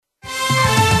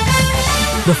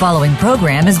The following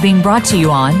program is being brought to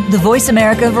you on the Voice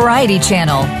America Variety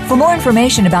Channel. For more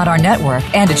information about our network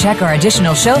and to check our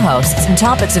additional show hosts and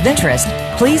topics of interest,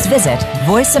 please visit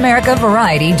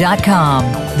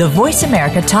voiceamericavariety.com. The Voice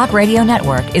America Talk Radio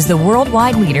Network is the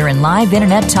worldwide leader in live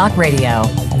Internet talk radio.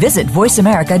 Visit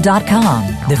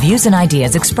voiceamerica.com. The views and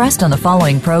ideas expressed on the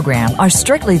following program are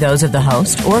strictly those of the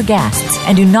host or guests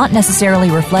and do not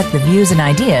necessarily reflect the views and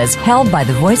ideas held by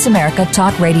the Voice America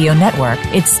Talk Radio Network,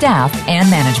 its staff, and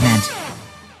management.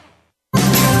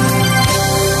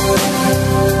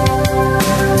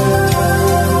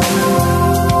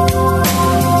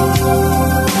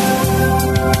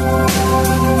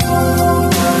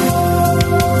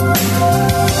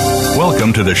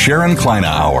 Welcome to the Sharon Kleyne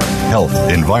Hour, Health,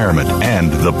 Environment,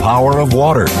 and the Power of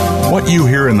Water. What you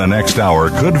hear in the next hour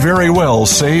could very well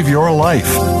save your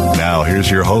life. Now,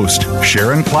 here's your host,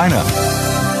 Sharon Kleyne.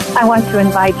 I want to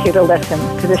invite you to listen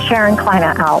to the Sharon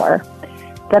Kleyne Hour.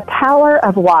 The power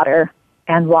of water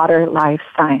and water life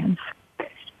science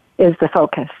is the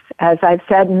focus. As I've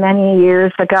said many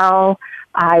years ago,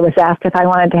 I was asked if I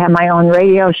wanted to have my own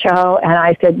radio show, and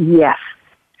I said yes.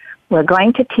 We're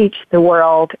going to teach the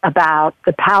world about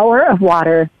the power of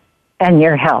water and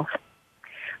your health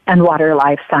and water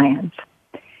life science.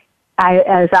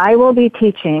 As I will be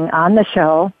teaching on the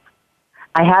show,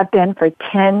 I have been for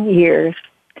 10 years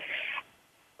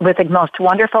with the most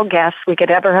wonderful guests we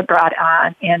could ever have brought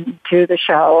on into the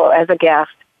show as a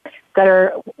guest that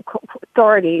are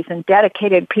authorities and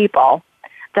dedicated people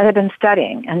that have been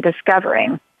studying and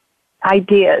discovering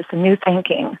ideas, new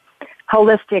thinking,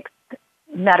 holistic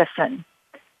medicine.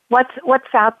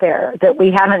 What's out there that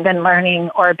we haven't been learning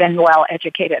or been well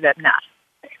educated enough?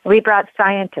 We brought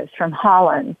scientists from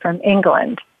Holland, from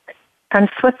England, from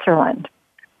Switzerland,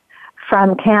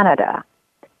 from Canada,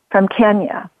 from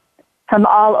Kenya, from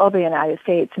all over the United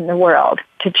States and the world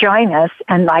to join us.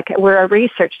 And like we're a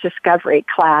research discovery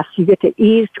class, you get to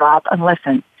eavesdrop and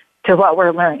listen to what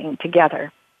we're learning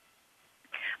together.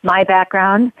 My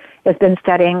background has been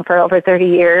studying for over 30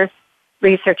 years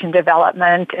research and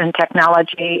development and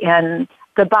technology in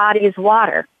the body's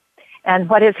water and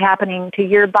what is happening to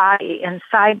your body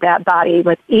inside that body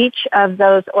with each of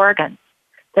those organs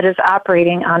that is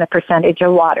operating on a percentage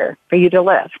of water for you to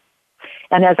live.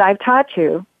 And as I've taught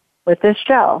you with this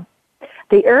show,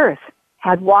 the earth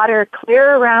had water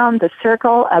clear around the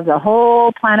circle of the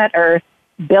whole planet Earth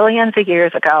billions of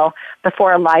years ago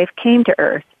before life came to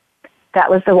Earth. That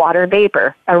was the water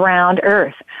vapor around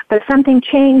Earth. But something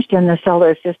changed in the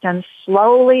solar system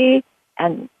slowly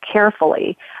and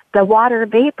carefully. The water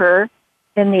vapor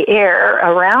in the air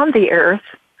around the Earth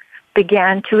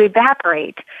began to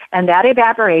evaporate, and that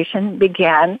evaporation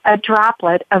began a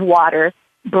droplet of water.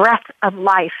 Breath of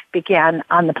life began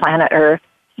on the planet Earth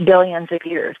billions of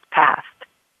years past.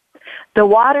 The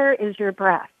water is your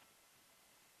breath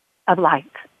of life.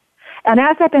 And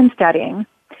as I've been studying,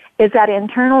 is that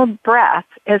internal breath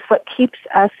is what keeps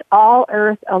us all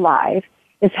Earth alive,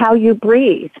 is how you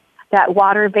breathe that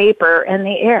water vapor in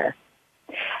the air.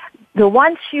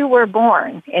 Once you were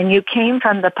born and you came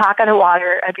from the pocket of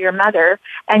water of your mother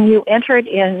and you entered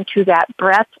into that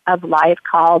breath of life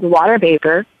called water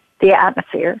vapor, the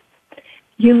atmosphere,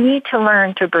 you need to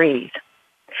learn to breathe.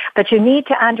 But you need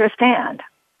to understand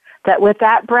that with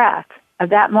that breath of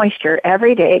that moisture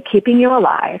every day keeping you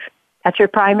alive, that's your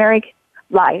primary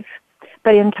life.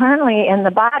 But internally in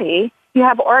the body, you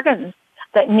have organs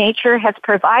that nature has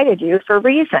provided you for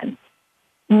reasons.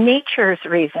 Nature's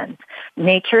reasons.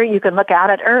 Nature, you can look out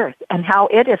at Earth and how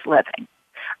it is living.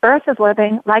 Earth is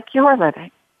living like you're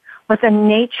living, with the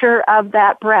nature of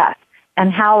that breath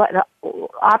and how it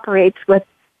operates with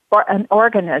an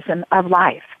organism of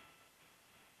life.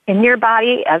 In your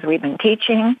body, as we've been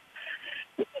teaching,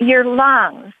 your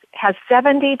lungs has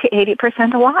 70 to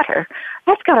 80% of water.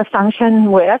 That's got to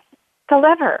function with the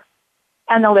liver.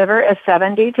 And the liver is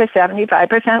 70 to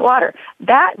 75% water.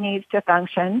 That needs to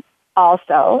function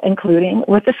also, including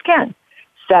with the skin,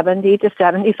 70 to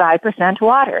 75%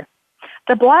 water.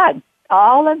 The blood,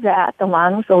 all of that, the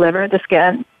lungs, the liver, the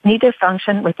skin, need to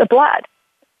function with the blood,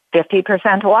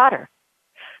 50% water.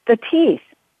 The teeth,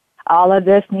 all of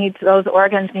this needs, those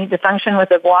organs need to function with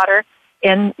the water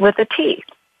with the teeth,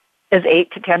 is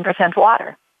 8 to 10%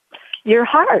 water. Your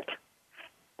heart,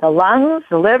 the lungs,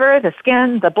 the liver, the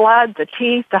skin, the blood, the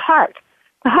teeth, the heart.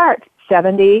 The heart,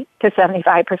 70 to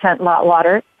 75%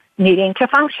 water needing to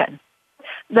function.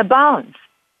 The bones,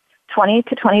 20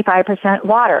 to 25%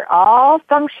 water, all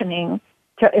functioning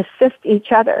to assist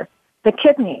each other. The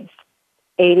kidneys,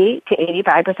 80 to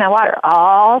 85% water,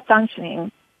 all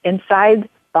functioning inside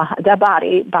the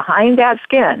body, behind that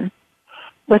skin,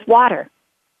 with water.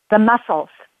 The muscles,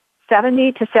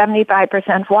 70 to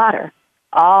 75% water,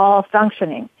 all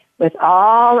functioning with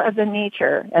all of the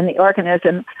nature and the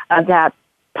organism of that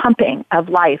pumping of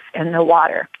life in the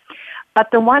water.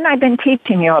 But the one I've been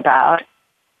teaching you about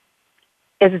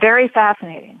is very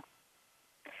fascinating.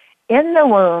 In the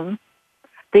womb,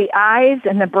 the eyes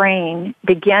and the brain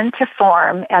begin to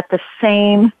form at the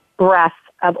same breath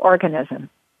of organism.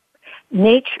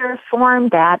 Nature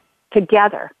formed that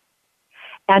together.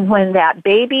 And when that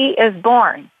baby is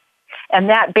born, and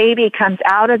that baby comes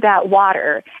out of that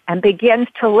water and begins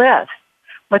to live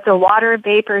with the water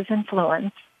vapor's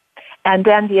influence, and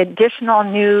then the additional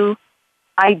new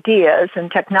ideas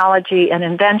and technology and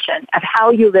invention of how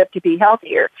you live to be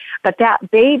healthier. But that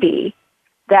baby,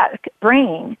 that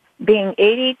brain, being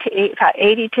 80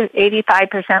 to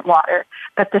 85% water,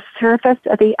 but the surface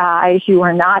of the eyes, you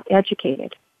are not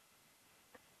educated.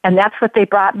 And that's what they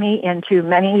brought me into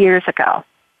many years ago,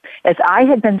 as I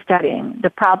had been studying the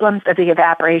problems of the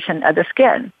evaporation of the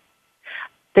skin.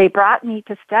 They brought me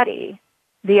to study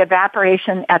the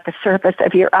evaporation at the surface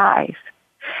of your eyes.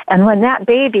 And when that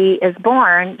baby is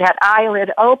born, that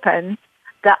eyelid opens,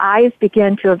 the eyes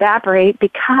begin to evaporate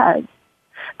because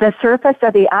the surface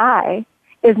of the eye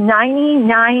is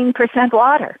 99%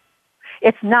 water.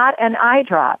 It's not an eye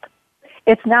drop.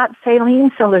 It's not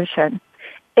saline solution.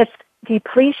 It's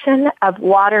depletion of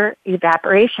water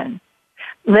evaporation,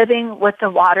 living with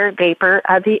the water vapor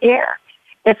of the air.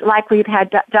 It's like we've had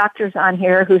doctors on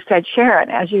here who said, Sharon,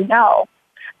 as you know,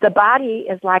 the body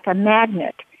is like a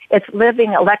magnet. It's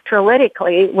living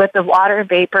electrolytically with the water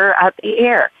vapor of the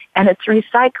air, and it's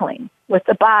recycling with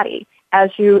the body as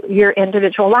your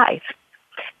individual life.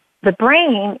 The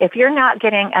brain, if you're not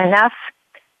getting enough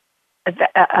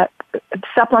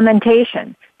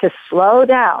supplementation to slow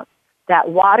down that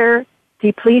water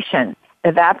depletion,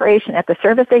 evaporation at the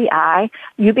surface of the eye,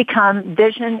 you become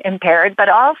vision impaired, but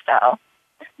also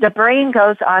the brain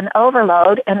goes on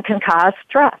overload and can cause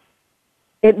stress.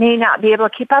 It may not be able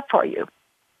to keep up for you,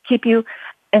 keep you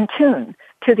in tune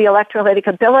to the electrolytic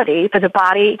ability for the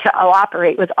body to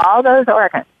operate with all those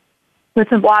organs, with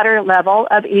the water level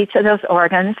of each of those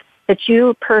organs that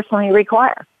you personally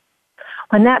require.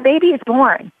 When that baby is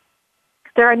born,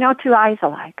 there are no two eyes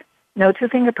alike, no two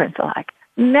fingerprints alike.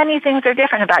 Many things are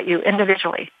different about you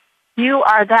individually. You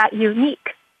are that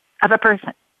unique of a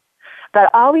person. But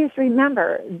always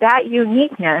remember that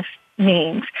uniqueness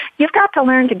means you've got to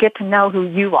learn to get to know who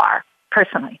you are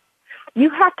personally. You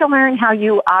have to learn how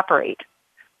you operate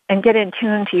and get in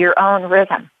tune to your own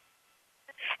rhythm.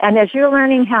 And as you're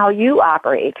learning how you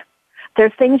operate,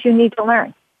 there's things you need to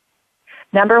learn.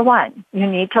 Number one, you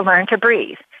need to learn to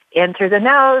breathe in through the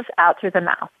nose, out through the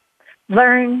mouth.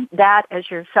 Learn that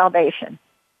as your salvation.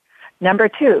 Number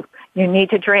two, you need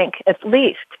to drink at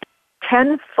least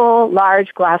 10 full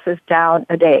large glasses down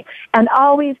a day, and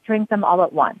always drink them all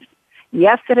at once.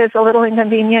 Yes, it is a little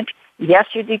inconvenient. Yes,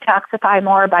 you detoxify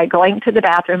more by going to the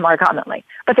bathroom more commonly,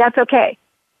 but that's okay.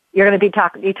 You're going to be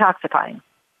detoxifying.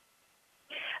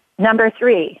 Number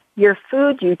three, your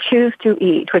food you choose to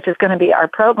eat, which is going to be our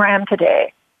program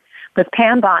today with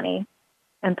Pam Bonney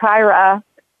and Pyra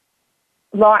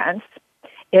Lawrence,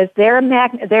 is their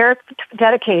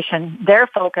dedication, their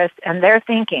focus, and their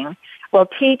thinking will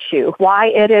teach you why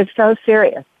it is so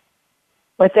serious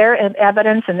with their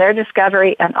evidence and their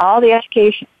discovery and all the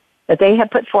education that they have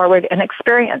put forward and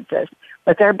experiences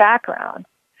with their background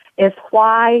is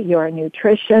why your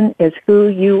nutrition is who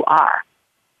you are.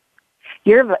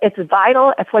 It's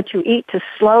vital as what you eat to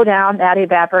slow down that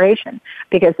evaporation,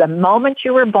 because the moment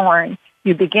you were born,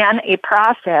 you began a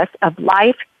process of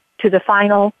life to the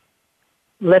final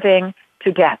living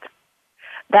to death.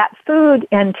 That food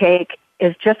intake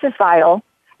is just as vital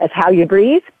as how you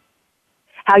breathe,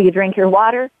 how you drink your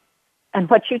water, and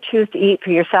what you choose to eat for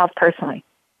yourself personally.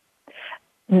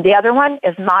 And the other one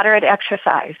is moderate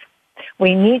exercise.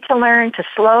 We need to learn to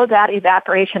slow that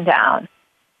evaporation down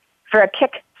for a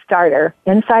kickstarter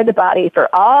inside the body for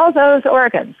all those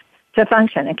organs to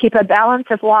function and keep a balance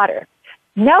of water.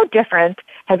 No different.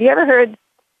 Have you ever heard,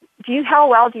 how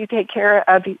well do you take care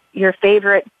of your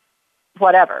favorite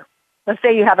whatever? Let's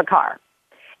say you have a car.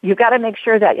 You've got to make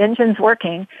sure that engine's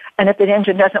working, and if the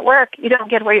engine doesn't work, you don't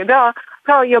get where you go,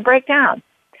 you'll break down.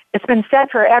 It's been said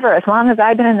forever, as long as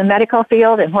I've been in the medical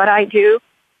field and what I do,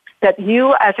 that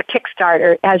you as a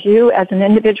kickstarter, as you as an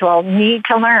individual, need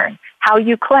to learn how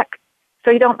you click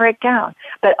so you don't break down.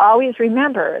 But always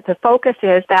remember, the focus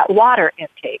is that water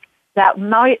intake, that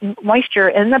moisture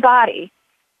in the body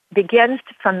begins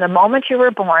from the moment you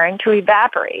were born to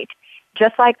evaporate,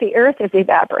 just like the earth is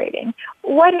evaporating.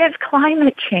 What is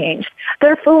climate change?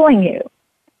 They're fooling you.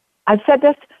 I've said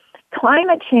this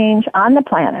climate change on the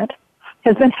planet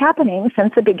has been happening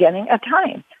since the beginning of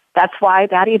time. That's why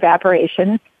that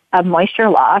evaporation of moisture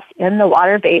loss in the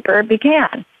water vapor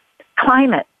began.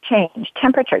 Climate change,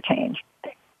 temperature change.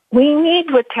 We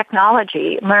need, with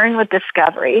technology, learn with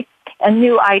discovery and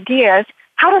new ideas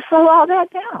how to slow all that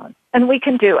down. And we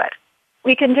can do it.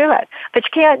 We can do it. But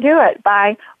you can't do it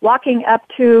by walking up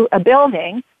to a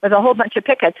building with a whole bunch of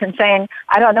pickets and saying,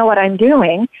 I don't know what I'm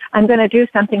doing. I'm going to do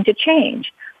something to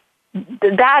change.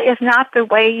 That is not the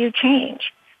way you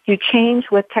change. You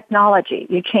change with technology.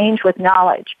 You change with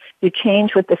knowledge. You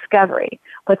change with discovery,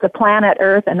 with the planet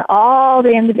Earth and all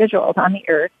the individuals on the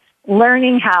Earth,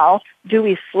 learning how do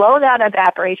we slow that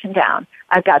evaporation down.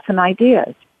 I've got some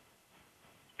ideas.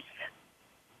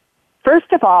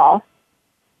 First of all,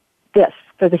 this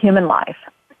for the human life.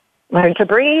 Learn to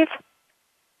breathe,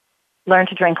 learn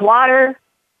to drink water,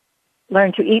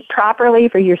 learn to eat properly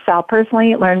for yourself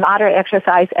personally, learn moderate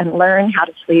exercise, and learn how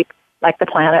to sleep like the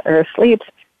planet Earth sleeps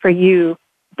for you.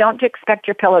 Don't expect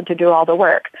your pillow to do all the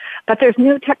work. But there's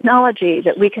new technology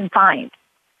that we can find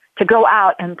to go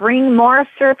out and bring more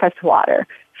surface water,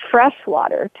 fresh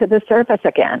water, to the surface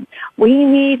again. We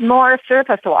need more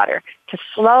surface water to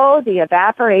slow the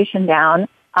evaporation down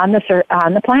on the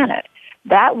planet.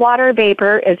 That water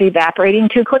vapor is evaporating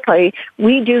too quickly.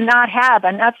 We do not have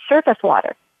enough surface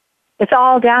water. It's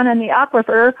all down in the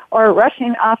aquifer or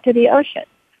rushing off to the ocean.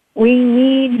 We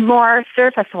need more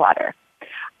surface water.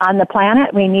 On the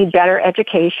planet, we need better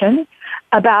education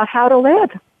about how to live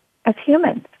as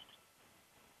humans.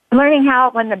 Learning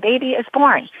how when the baby is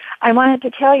born. I wanted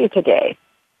to tell you today,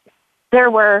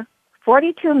 there were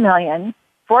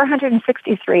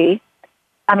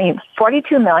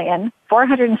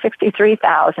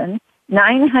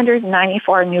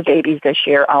 42,463,994 new babies this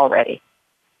year already.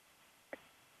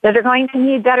 That are going to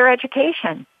need better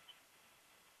education.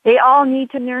 They all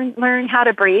need to learn how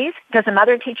to breathe. Does a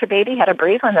mother teach a baby how to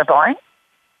breathe when they're born?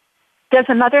 Does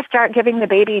a mother start giving the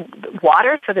baby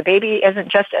water so the baby isn't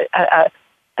just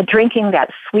drinking that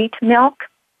sweet milk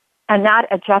and not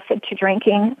adjusted to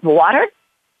drinking water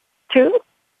too?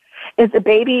 Is the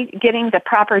baby getting the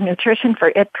proper nutrition for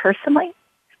it personally?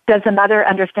 Does the mother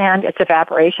understand its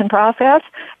evaporation process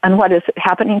and what is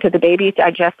happening to the baby's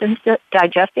digestive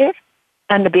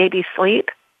and the baby's sleep?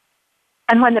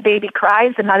 And when the baby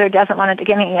cries, the mother doesn't want it to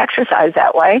get any exercise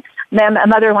that way. Then a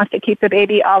mother wants to keep the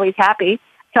baby always happy.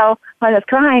 So when it's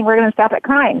crying, we're going to stop it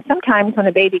crying. Sometimes when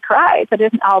a baby cries, it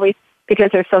isn't always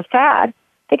because they're so sad.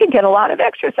 They can get a lot of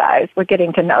exercise with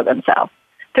getting to know themselves.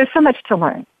 There's so much to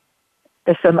learn.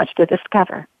 There's so much to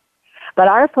discover. But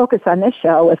our focus on this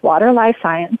show is water life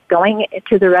science going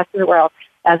to the rest of the world.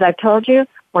 As I've told you,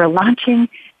 we're launching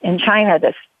in China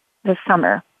this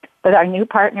summer with our new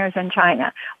partners in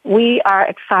China. We are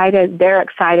excited, they're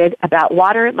excited about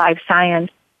water, life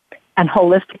science, and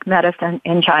holistic medicine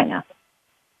in China.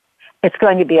 It's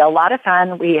going to be a lot of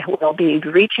fun. We will be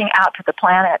reaching out to the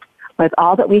planet with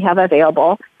all that we have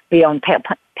available. We own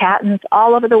patents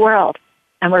all over the world,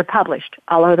 and we're published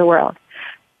all over the world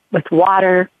with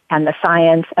water and the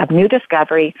science of new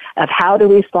discovery of how do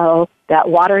we slow that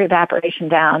water evaporation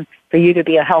down for you to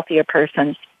be a healthier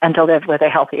person and to live with a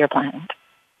healthier planet.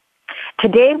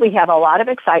 Today, we have a lot of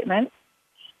excitement.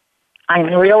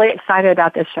 I'm really excited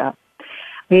about this show.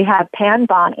 We have Pan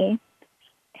Bonney,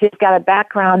 who's got a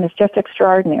background that's just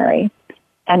extraordinary,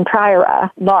 and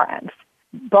Prira Lawrence,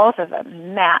 both of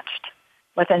them matched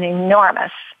with an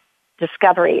enormous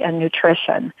discovery in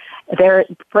nutrition. They're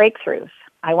breakthroughs.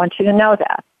 I want you to know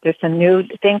that. There's some new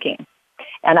thinking.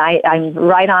 And I'm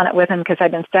right on it with them because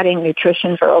I've been studying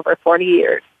nutrition for over 40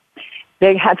 years.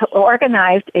 They have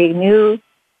organized a new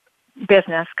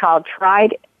business called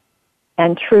Tried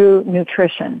and True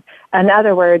Nutrition. In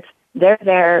other words, they're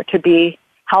there to be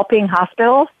helping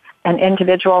hospitals and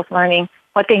individuals learning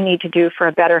what they need to do for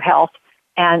a better health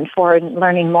and for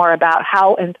learning more about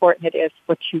how important it is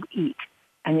what you eat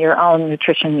and your own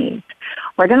nutrition needs.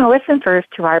 We're going to listen first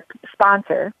to our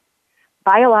sponsor.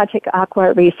 Biologic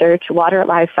Aqua Research Water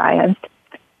Life Science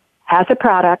has a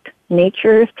product,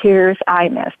 Nature's Tears Eye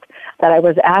Mist, that I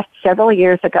was asked several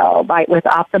years ago with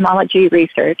ophthalmology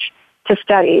research to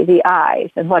study the eyes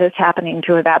and what is happening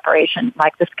to evaporation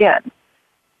like the skin.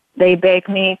 They begged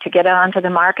me to get it onto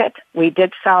the market. We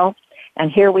did so,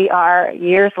 and here we are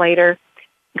years later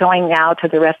going now to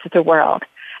the rest of the world.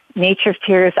 Nature's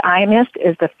Tears Eye Mist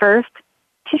is the first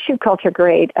tissue culture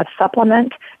grade of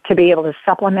supplement to be able to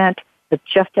supplement with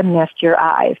just a mist your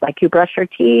eyes, like you brush your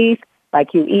teeth,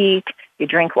 like you eat, you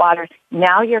drink water.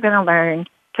 Now you're going to learn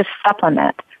to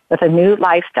supplement with a new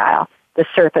lifestyle the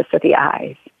surface of the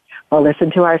eyes. We'll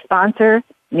listen to our sponsor,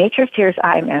 Nature's Tears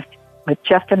Eye Mist, with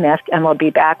Just a Mist, and we'll be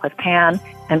back with Pam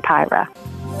and Pyra.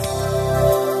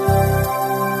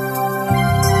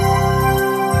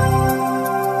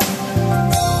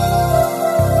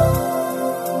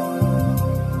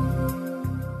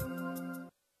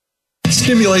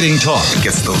 Stimulating talk. It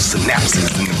gets those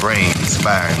synapses in the brain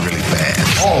firing really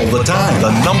fast. All the time. The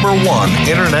 #1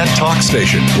 Internet talk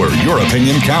station where your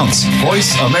opinion counts.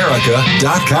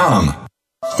 VoiceAmerica.com.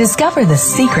 Discover the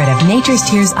secret of Nature's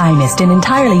Tears Eye Mist, an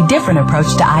entirely different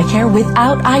approach to eye care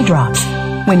without eye drops.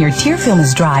 When your tear film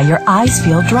is dry, your eyes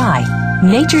feel dry.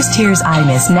 Nature's Tears Eye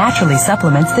Mist naturally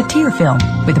supplements the tear film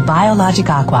with Biologic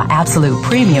Aqua Absolute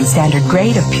Premium Standard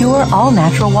Grade of pure,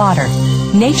 all-natural water.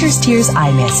 Nature's Tears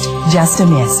Eye Mist, Just a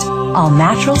Mist. All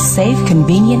natural, safe,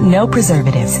 convenient, no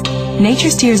preservatives.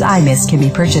 Nature's Tears Eye Mist can be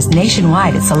purchased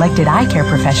nationwide at selected eye care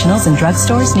professionals and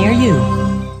drugstores near you.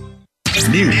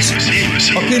 News,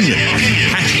 opinion,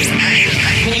 passion.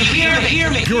 Can you hear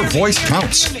me? Your voice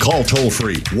counts. Call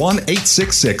toll-free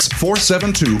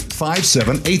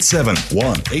 1-866-472-5787.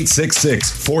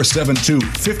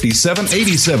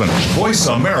 1-866-472-5787.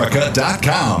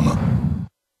 VoiceAmerica.com.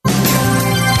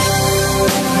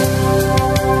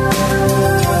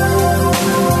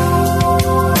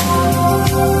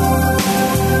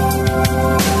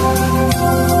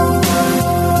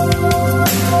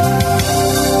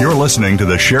 You're listening to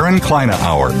the Sharon Kleyne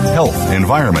Hour, Health,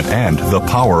 Environment, and the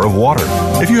Power of Water.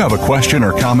 If you have a question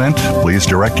or comment, please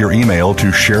direct your email to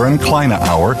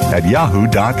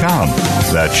SharonKleineHour@yahoo.com.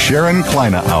 That's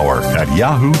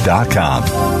SharonKleineHour@yahoo.com.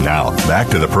 Now, back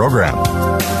to the program.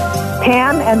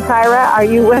 Pam and Pyra, are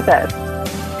you with us?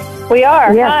 We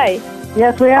are. Yes. Hi.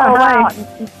 Yes, we are. Oh, Hi. wow.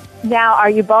 Now,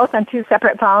 are you both on two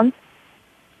separate phones?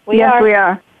 We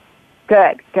are.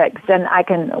 Good. Then I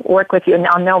can work with you and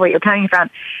I'll know where you're coming from.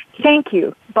 Thank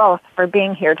you both for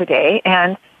being here today.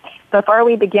 And before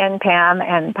we begin, Pam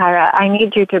and Pyra, I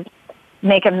need you to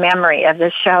make a memory of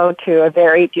this show to a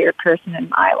very dear person in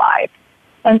my life.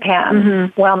 And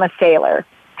Pam, Wilma Saylor,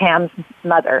 Pam's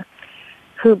mother,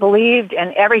 who believed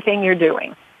in everything you're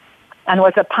doing and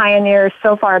was a pioneer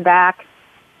so far back.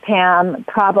 Pam,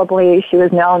 probably she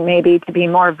was known maybe to be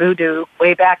more voodoo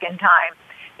way back in time.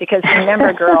 Because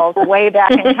remember, girls, way back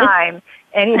in time,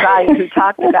 anybody who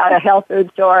talked about a health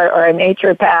food store or a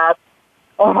naturopath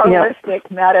or holistic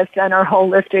medicine or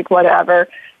holistic whatever,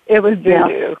 it was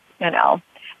voodoo, you know.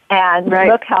 And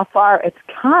look how far it's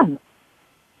come.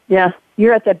 Yeah.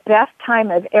 You're at the best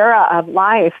time of era of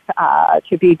life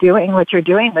to be doing what you're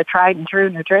doing with tried and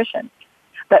true nutrition.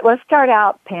 But let's start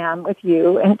out, Pam, with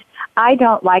you. And I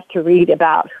don't like to read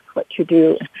about what you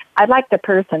do. I'd like the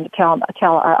person to tell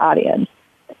our audience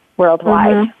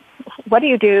worldwide. What do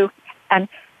you do, and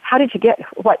how did you get,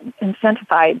 what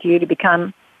incentivized you to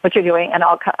become what you're doing? And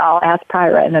I'll ask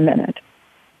Pyra in a minute.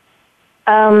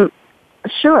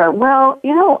 Sure. Well,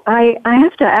 you know, I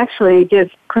have to actually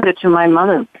give credit to my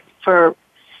mother for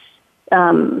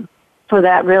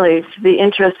that, really. The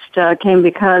interest came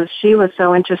because she was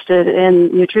so interested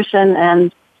in nutrition,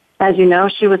 and as you know,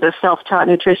 she was a self-taught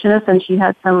nutritionist, and she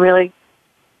had some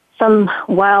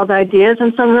wild ideas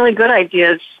and some really good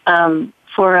ideas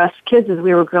for us kids as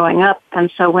we were growing up.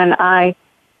 And so when I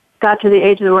got to the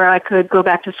age where I could go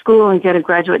back to school and get a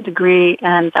graduate degree,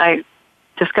 and I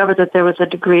discovered that there was a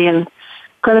degree in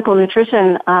clinical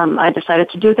nutrition, I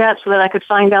decided to do that so that I could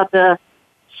find out the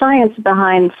science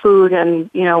behind food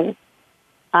and, you know,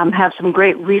 have some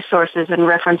great resources and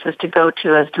references to go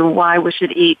to as to why we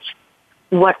should eat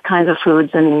what kinds of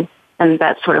foods and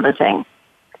that sort of a thing.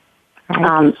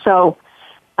 So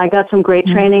I got some great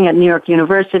training at New York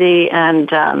University and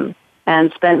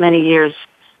spent many years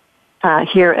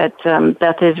here at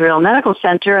Beth Israel Medical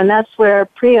Center, and that's where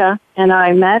Priya and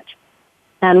I met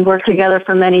and worked together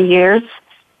for many years.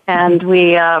 And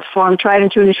we formed Tried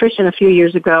and True Nutrition a few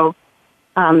years ago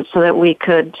so that we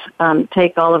could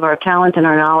take all of our talent and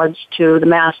our knowledge to the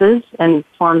masses in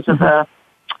forms of a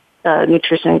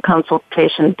nutrition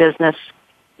consultation business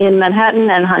in Manhattan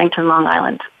and Huntington, Long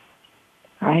Island.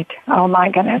 Right. Oh, my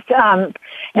goodness. And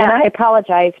I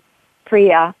apologize,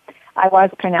 Priya. I was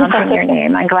pronouncing your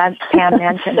name. I'm glad Pam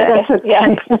mentioned it.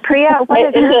 And Priya,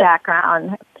 what is your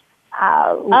background?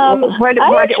 What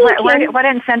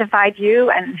incentivized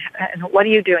you, and what are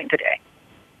you doing today?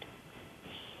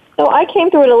 So I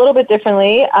came through it a little bit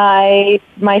differently. I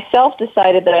myself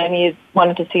decided that I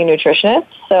wanted to see a nutritionist.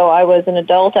 So I was an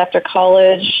adult after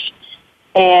college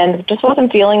and just wasn't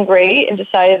feeling great and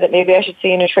decided that maybe I should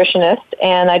see a nutritionist,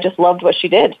 and I just loved what she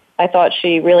did. I thought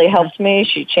she really helped me.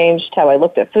 She changed how I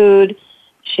looked at food.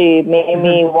 She made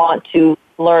me want to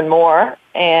learn more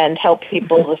and help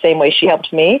people the same way she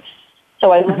helped me.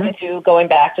 So I looked into going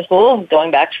back to school,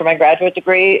 going back for my graduate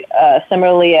degree,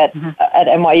 similarly at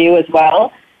NYU as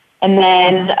well. And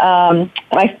then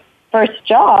my first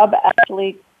job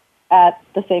actually at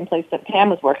the same place that Pam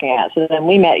was working at. So then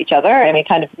we met each other, and we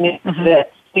kind of knew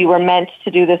that we were meant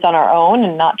to do this on our own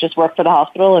and not just work for the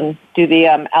hospital and do the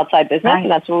outside business, and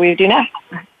that's what we do now.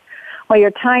 Well,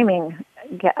 your timing,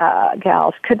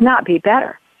 gals, could not be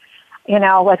better.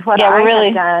 With what I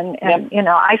have done, and,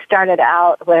 I started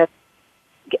out with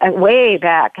way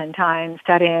back in time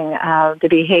studying the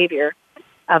behavior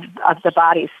of the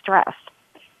body's stress.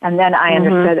 And then I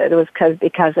understood it was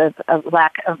because of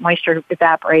lack of moisture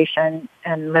evaporation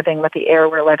and living with the air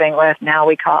we're living with. Now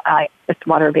we call it's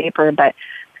water vapor, but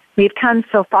we've come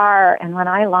so far. And when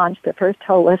I launched the first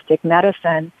holistic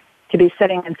medicine to be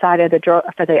sitting inside of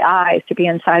for the eyes, to be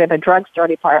inside of a drugstore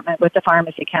department with the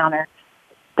pharmacy counter,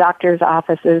 doctors'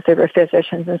 offices, there were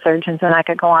physicians and surgeons, and I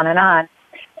could go on and on.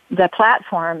 The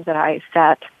platform that I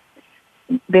set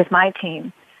with my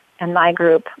team and my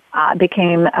group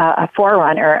became a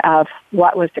forerunner of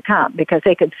what was to come, because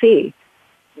they could see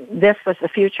this was the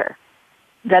future,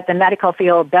 that the medical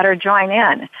field better join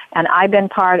in. And I've been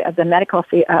part of the medical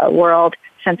world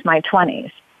since my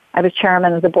 20s. I was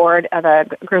chairman of the board of a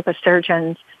group of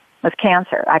surgeons with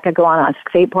cancer. I could go on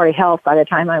State Board of Health by the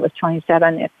time I was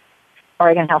 27 at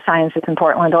Oregon Health Sciences in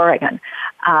Portland, Oregon.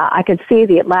 I could see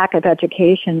the lack of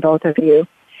education, both of you,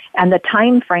 and the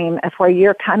time frame of where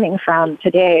you're coming from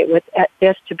today with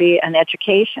this to be an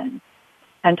education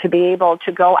and to be able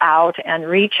to go out and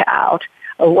reach out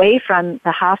away from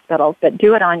the hospitals, but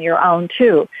do it on your own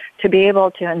too, to be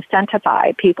able to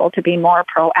incentivize people to be more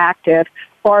proactive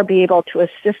or be able to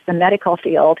assist the medical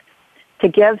field to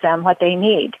give them what they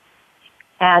need.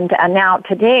 And now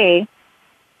today,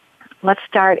 let's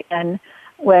start in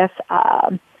with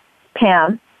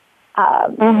Pam.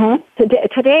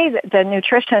 Today, the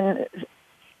nutrition,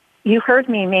 you heard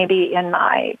me maybe in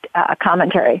my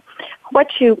commentary, what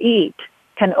you eat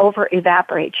can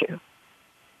over-evaporate you.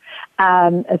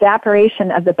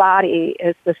 Evaporation of the body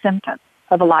is the symptom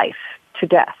of life to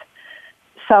death.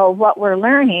 So what we're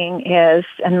learning is,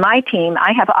 in my team,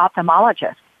 I have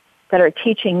ophthalmologists that are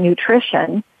teaching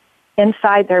nutrition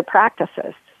inside their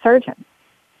practices, surgeons,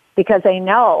 because they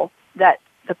know that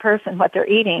the person, what they're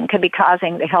eating, could be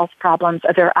causing the health problems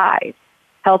of their eyes,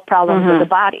 health problems of the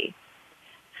body.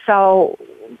 So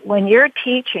when you're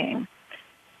teaching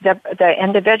the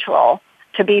individual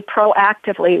to be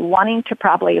proactively wanting to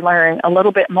probably learn a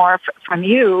little bit more from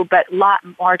you, but a lot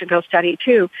more to go study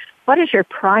too, what is your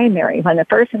primary, when the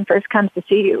person first comes to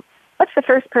see you, what's the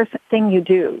first thing you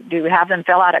do? Do you have them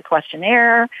fill out a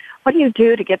questionnaire? What do you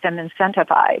do to get them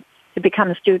incentivized to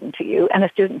become a student to you and a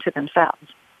student to themselves?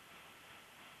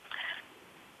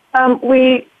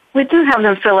 We do have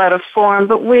them fill out a form,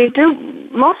 but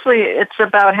mostly it's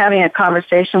about having a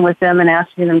conversation with them and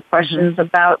asking them questions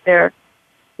about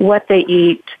what they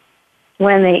eat,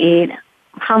 when they eat,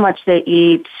 how much they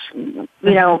eat,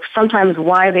 sometimes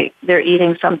why they're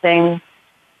eating something.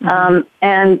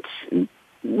 And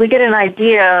we get an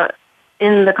idea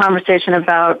in the conversation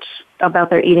about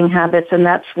their eating habits, and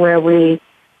that's where we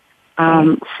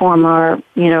form our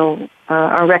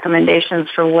recommendations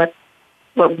for what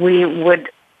we would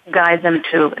guide them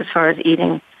to as far as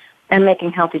eating and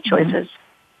making healthy choices.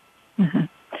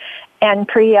 And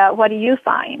Priya, what do you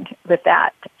find with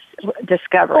that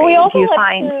discovery? Well, we also do you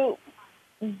find?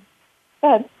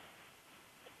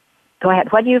 Go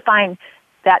ahead. What do you find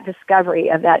that discovery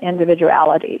of that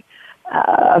individuality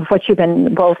of what you've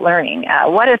been both learning?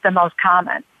 What is the most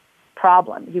common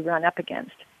problem you run up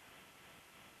against?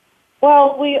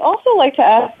 Well, we also like to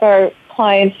ask our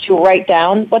clients to write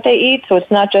down what they eat, so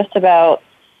it's not just about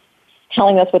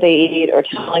telling us what they eat or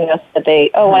telling us that I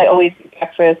always eat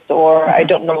breakfast or I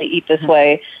don't normally eat this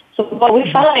way. So what we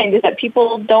find is that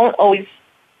people don't always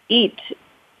eat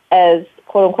as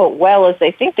quote-unquote well as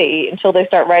they think they eat until they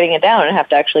start writing it down and have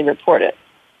to actually report it.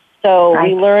 So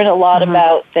we learn a lot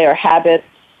about their habits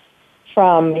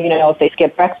from, if they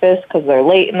skip breakfast because they're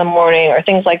late in the morning or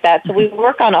things like that. So we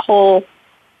work on a whole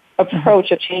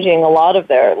approach of changing a lot of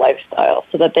their lifestyle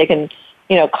so that they can,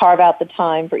 carve out the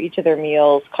time for each of their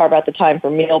meals, carve out the time for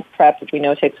meal prep, which we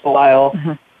know takes a while.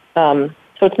 So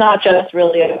it's not just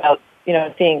really about,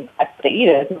 seeing what they eat,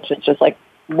 it's just like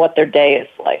what their day is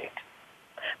like.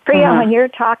 Priya, when you're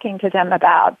talking to them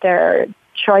about their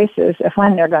choices of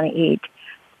when they're going to eat,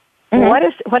 what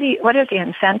is the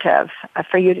incentive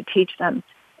for you to teach them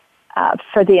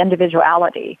for the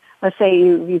individuality? Let's say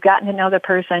you've gotten to know the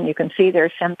person, you can see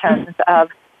their symptoms of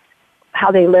how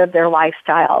they live their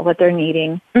lifestyle, what they're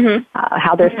needing,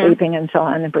 how they're sleeping and so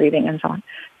on, and breathing and so on,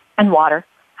 and water.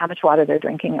 how much water they're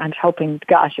drinking. I'm hoping,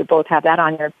 gosh, you both have that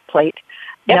on your plate,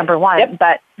 number one. Yep.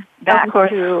 But back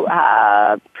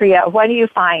to Priya, what do you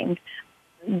find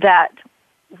that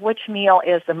which meal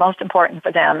is the most important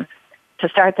for them to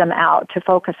start them out to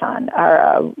focus on?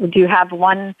 Or do you have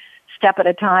one step at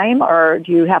a time, or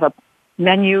do you have a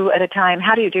menu at a time?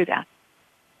 How do you do that?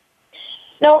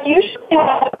 No,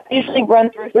 usually run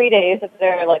through 3 days if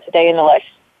they're like a day in the life.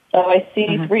 So I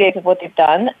see 3 days of what they've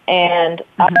done, and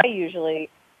I usually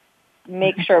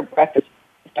make sure breakfast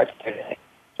starts their day.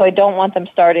 So I don't want them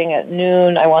starting at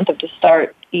noon. I want them to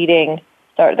start eating,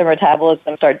 start their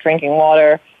metabolism, start drinking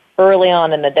water early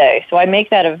on in the day. So I make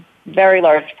that a very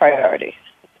large priority.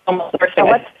 Almost the first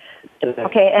thing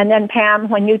okay, and then Pam,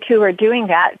 when you two are doing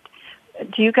that,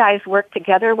 do you guys work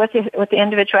together with the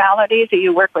individualities, or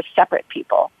you work with separate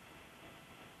people?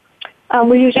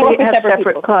 We usually have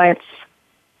separate clients.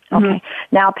 Okay.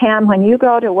 Now, Pam, when you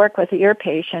go to work with your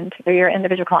patient or your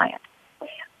individual client,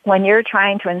 when you're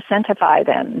trying to incentivize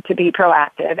them to be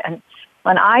proactive, and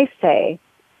when I say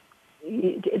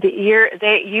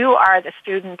you are the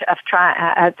student of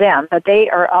them, but they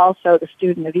are also the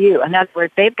student of you. In other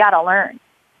words, they've got to learn.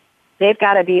 They've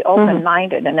got to be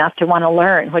open-minded enough to want to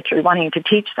learn what you're wanting to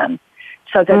teach them,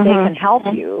 so that they can help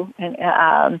you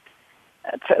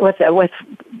with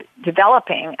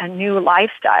developing a new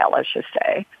lifestyle, I should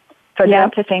say, for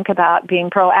them to think about being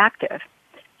proactive.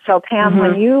 So, Pam,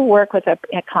 when you work with a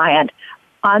client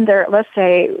on their, let's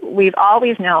say, we've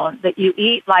always known that you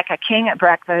eat like a king at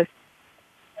breakfast,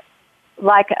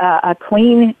 like a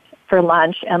queen for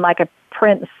lunch, and like a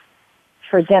prince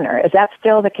for dinner. Is that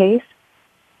still the case?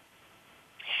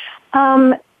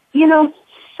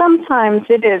 Sometimes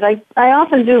it is. I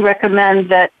often do recommend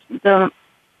that the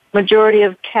majority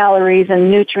of calories and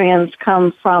nutrients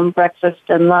come from breakfast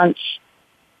and lunch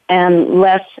and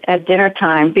less at dinner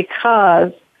time,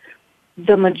 because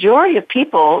the majority of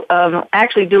people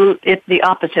actually do it the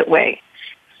opposite way.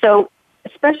 So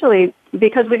especially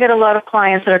because we get a lot of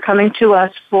clients that are coming to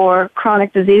us for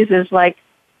chronic diseases like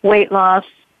weight loss,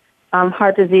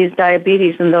 heart disease,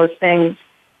 diabetes, and those things.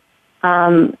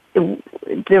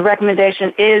 The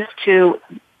recommendation is to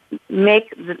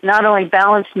make not only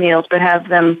balanced meals, but have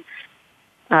them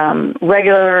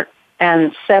regular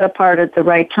and set apart at the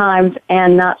right times,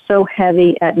 and not so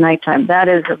heavy at nighttime. That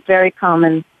is a very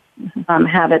common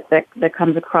habit that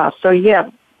comes across. So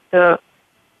to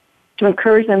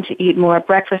encourage them to eat more at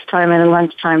breakfast time and at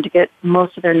lunchtime to get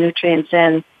most of their nutrients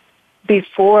in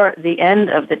before the end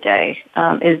of the day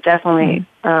is definitely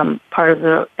part of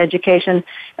the education,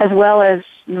 as well as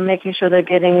making sure they're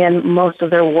getting in most of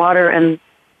their water and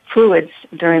fluids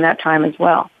during that time as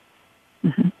well.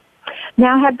 Mm-hmm.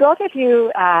 Now, have both of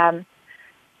you,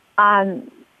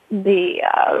 on the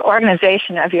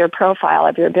organization of your profile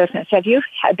of your business, have you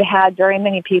had very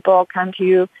many people come to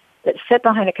you that sit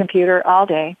behind a computer all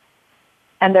day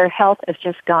and their health is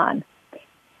just gone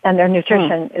and their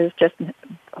nutrition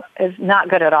is not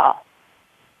good at all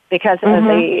because of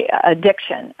the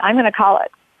addiction? I'm going to call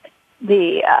it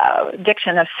the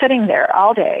addiction of sitting there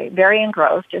all day, very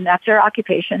engrossed, and that's their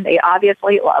occupation. They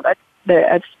obviously love it.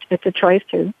 It's a choice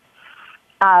too.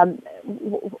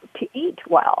 To eat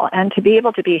well and to be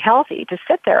able to be healthy, to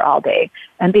sit there all day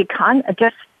and be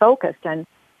just focused and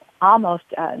almost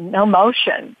no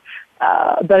motion.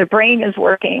 The brain is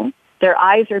working. Their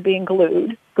eyes are being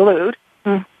glued,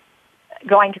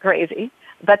 going to crazy.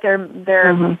 But their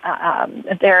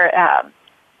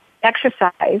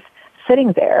exercise,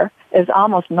 sitting there, is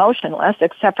almost motionless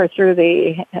except for through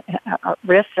the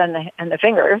wrists and the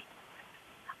fingers.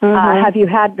 Have you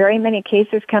had very many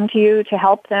cases come to you to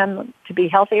help them to be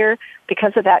healthier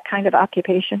because of that kind of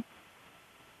occupation?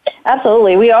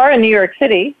 Absolutely. We are in New York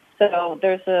City, so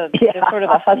there's sort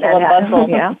of a hustle and bustle.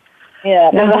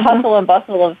 There's a hustle and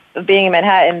bustle of being in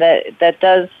Manhattan that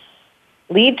does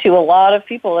lead to a lot of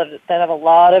people that have a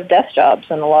lot of desk jobs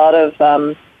and a lot of,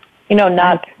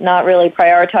 not really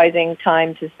prioritizing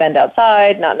time to spend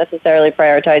outside, not necessarily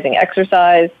prioritizing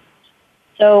exercise.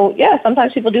 So,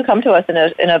 sometimes people do come to us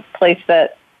in a place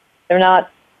that they're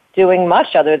not doing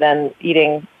much other than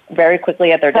eating very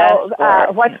quickly at their desk.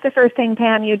 What's the first thing,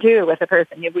 Pam, you do with a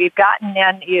person? We've gotten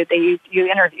in, you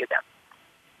interview them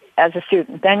as a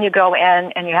student. Then you go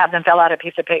in and you have them fill out a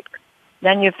piece of paper.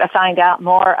 Then you find out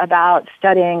more about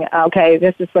studying, okay,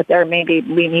 this is what maybe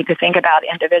we need to think about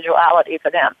individuality for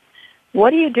them.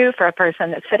 What do you do for a person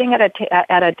that's sitting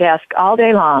at a desk all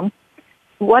day long?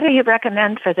 What do you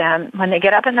recommend for them when they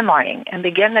get up in the morning and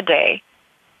begin the day,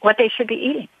 what they should be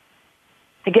eating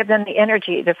to give them the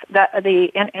energy?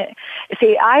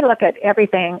 See, I look at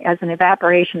everything as an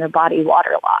evaporation of body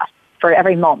water loss for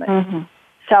every moment.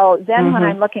 So then when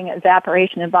I'm looking at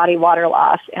evaporation and body water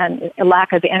loss and a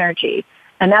lack of energy,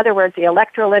 in other words, the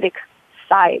electrolytic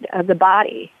side of the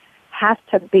body has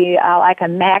to be like a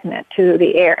magnet to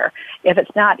the air. If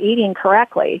it's not eating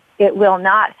correctly, it will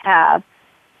not have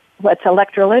what's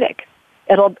electrolytic.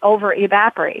 It'll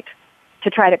over-evaporate to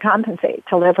try to compensate,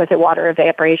 to live with the water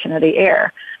evaporation of the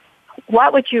air.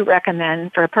 What would you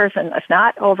recommend for a person that's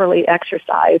not overly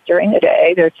exercised during the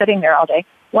day, they're sitting there all day,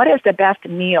 what is the best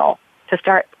meal to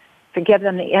start to give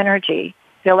them the energy,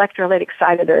 the electrolytic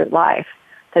side of their life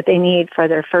that they need for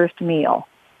their first meal?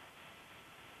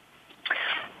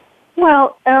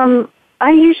 Well,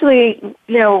 I usually,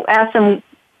 ask them,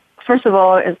 first of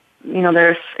all, if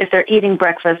they're eating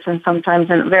breakfast, and sometimes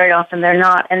and very often they're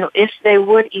not, and if they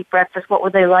would eat breakfast, what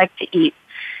would they like to eat?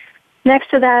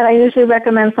 Next to that, I usually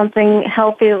recommend something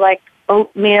healthy like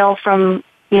oatmeal from,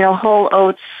 whole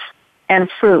oats and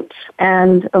fruits,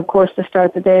 and of course to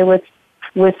start the day with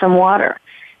some water.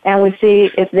 And we see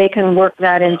if they can work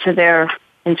that into their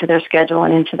schedule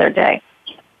and into their day.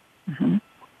 Mm-hmm.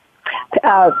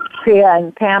 Priya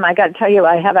and Pam, I got to tell you,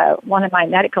 I have one of my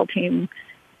medical team.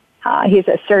 He's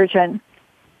a surgeon.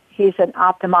 He's an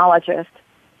ophthalmologist.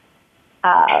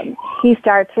 He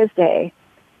starts his day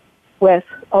with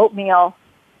oatmeal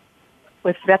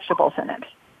with vegetables in it.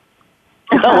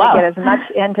 He tries to get as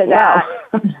much into that.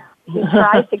 He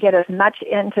tries to get as much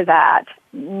into that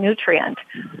nutrient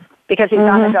because he's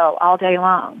on the go all day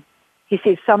long. He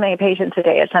sees so many patients a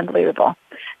day, it's unbelievable.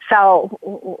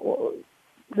 So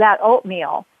that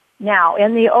oatmeal, now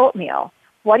in the oatmeal,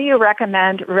 what do you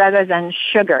recommend rather than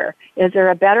sugar? Is there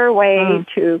a better way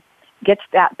to get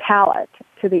that palate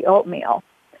to the oatmeal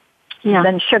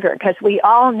than sugar? Because we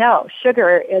all know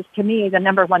sugar is, to me, the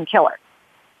number one killer.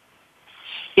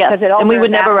 Yes, and we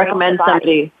would never recommend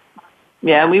somebody.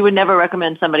 Yeah, we would never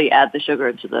recommend somebody add the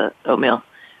sugar to the oatmeal.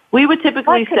 We would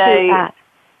typically say,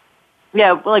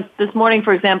 like this morning,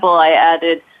 for example, I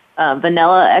added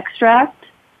vanilla extract,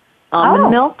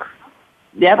 almond milk.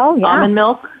 Yep, almond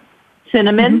milk,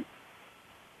 cinnamon.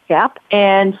 Yep,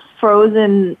 and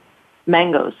frozen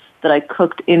mangoes that I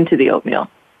cooked into the oatmeal.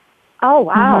 Oh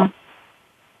wow!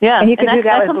 Yeah, and you can do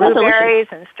that with blueberries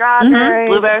and strawberries.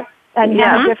 Blueberry. And you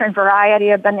have a different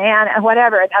variety of banana and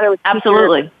whatever. In other words,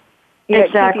 absolutely.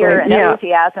 Keep your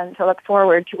enthusiasm to look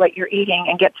forward to what you're eating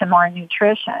and get some more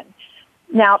nutrition.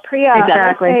 Now, Priya,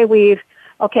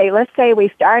 let's say we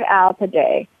start out the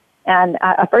day, and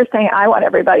first thing I want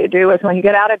everybody to do is when you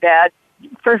get out of bed,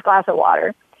 first glass of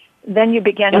water, then you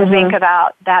begin to think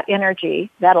about that energy,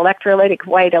 that electrolytic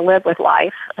way to live with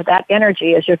life. That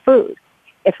energy is your food.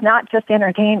 It's not just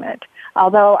entertainment,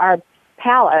 although our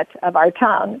palate of our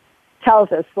tongue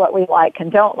tells us what we like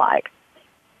and don't like.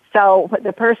 So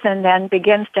the person then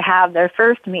begins to have their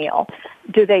first meal.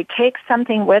 Do they take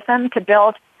something with them to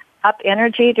build up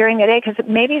energy during the day? Because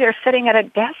maybe they're sitting at a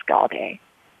desk all day.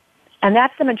 And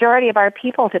that's the majority of our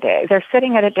people today. They're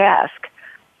sitting at a desk.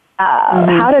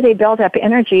 How do they build up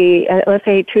energy, let's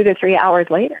say 2 to 3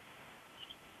 hours later?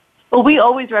 Well, we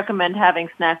always recommend having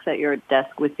snacks at your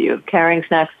desk with you, carrying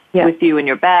snacks with you in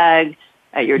your bag,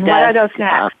 at your desk. What are those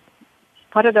snacks?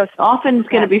 What are those? Often it's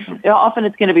going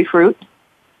to be fruit.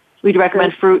 We'd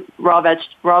recommend fruit, raw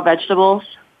vegetables,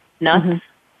 nuts.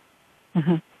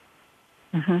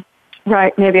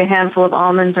 Right, maybe a handful of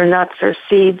almonds or nuts or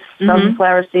seeds,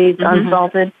 sunflower seeds,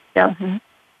 unsalted. Yeah.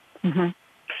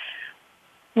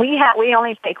 We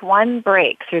only take one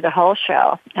break through the whole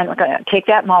show, and we're going to take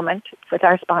that moment with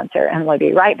our sponsor, and we'll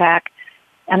be right back.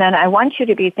 And then I want you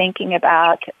to be thinking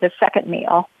about the second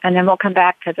meal, and then we'll come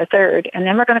back to the third, and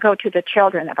then we're going to go to the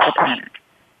children of our planet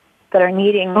that are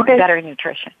needing better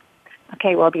nutrition.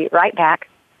 Okay, we'll be right back.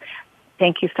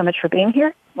 Thank you so much for being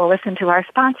here. We'll listen to our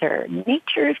sponsor,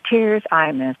 Nature's Tears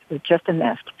Eye Mist with Just a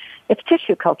Mist. It's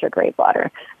tissue culture grade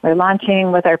water. We're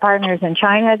launching with our partners in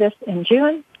China in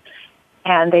June,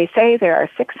 and they say there are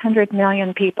 600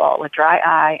 million people with dry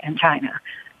eye in China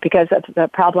because of the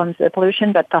problems of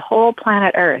pollution, but the whole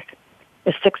planet Earth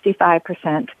is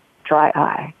 65% dry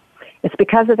eye. It's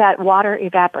because of that water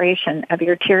evaporation of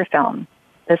your tear film.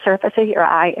 The surface of your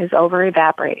eye is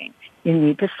over-evaporating. You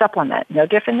need to supplement, no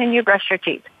different than you brush your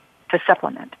teeth, to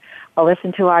supplement. We'll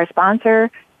listen to our sponsor,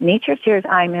 Nature's Tears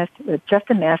Eye Mist with Just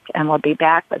a Mist, and we'll be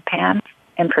back with Pam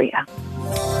and Priya.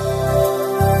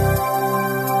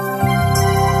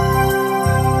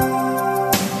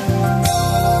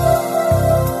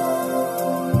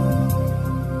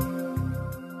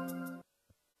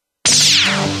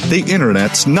 The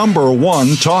Internet's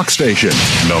 #1 talk station.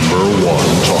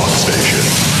 #1 talk station.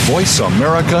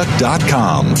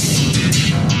 VoiceAmerica.com.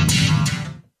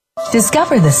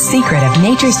 Discover the secret of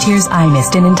Nature's Tears Eye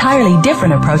Mist, an entirely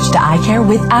different approach to eye care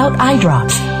without eye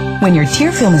drops. When your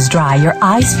tear film is dry, your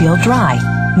eyes feel dry.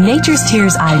 Nature's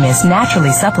Tears Eye Mist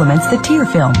naturally supplements the tear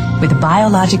film with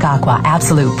Biologic Aqua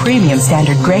Absolute Premium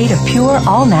Standard Grade of pure,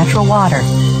 all-natural water.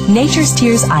 Nature's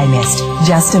Tears Eye Mist,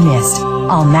 just a mist.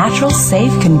 All natural,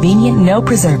 safe, convenient, no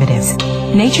preservatives.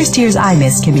 Nature's Tears Eye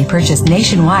Mist can be purchased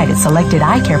nationwide at selected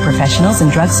eye care professionals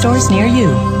and drugstores near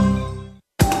you.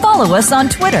 Follow us on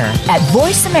Twitter at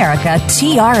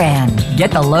VoiceAmericaTRN.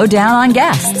 Get the lowdown on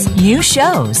guests, new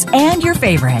shows, and your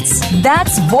favorites.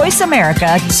 That's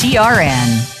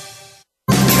VoiceAmericaTRN.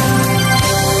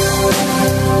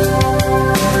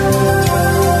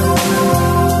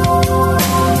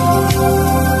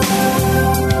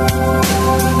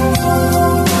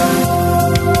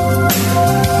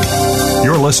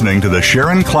 You're listening to the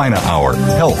Sharon Kleyne Hour,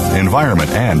 Health,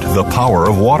 Environment, and the Power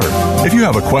of Water. If you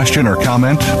have a question or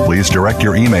comment, please direct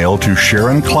your email to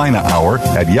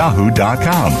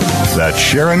SharonKleineHour@yahoo.com. That's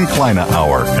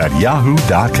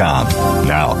SharonKleineHour@yahoo.com.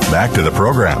 Now, back to the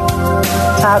program.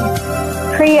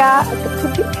 Priya,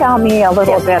 could you tell me a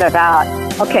little bit about,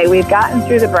 okay, we've gotten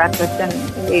through the breakfast and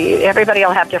everybody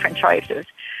will have different choices.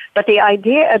 But the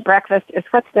idea at breakfast is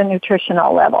what's the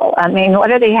nutritional level? I mean, what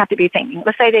do they have to be thinking?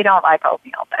 Let's say they don't like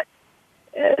oatmeal, but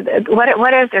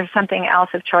what is there something else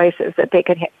of choices that they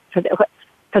could have for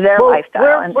their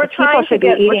lifestyle? And we're people should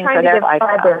be eating for their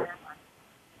lifestyle.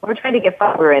 We're trying to get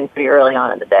fiber in pretty early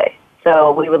on in the day.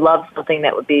 So we would love something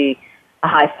that would be a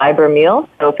high fiber meal.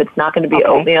 So if it's not going to be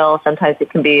oatmeal, sometimes it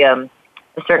can be a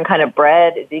certain kind of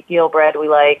bread, Ezekiel bread we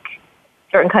like,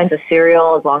 certain kinds of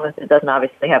cereal, as long as it doesn't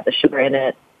obviously have the sugar in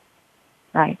it.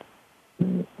 Right.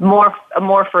 More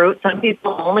fruit. Some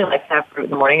people only like to have fruit in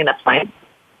the morning, and that's fine.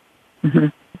 Mm-hmm.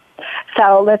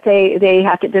 So let's say they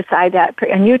have to decide that,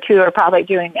 and you two are probably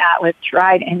doing that with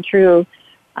tried and true,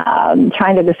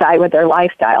 trying to decide what their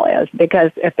lifestyle is.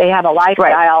 Because if they have a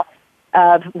lifestyle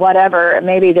of whatever,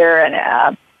 maybe they're an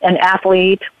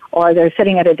athlete, or they're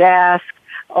sitting at a desk,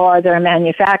 or they're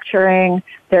manufacturing,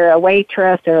 they're a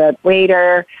waitress or a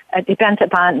waiter. It depends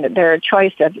upon their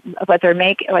choice of what they're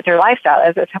what their lifestyle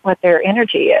is, what their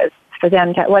energy is for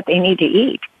them, what they need to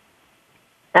eat.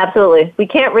 Absolutely. We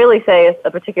can't really say a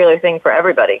particular thing for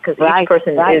everybody because each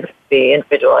person is be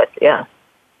individualized. Yeah.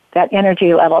 That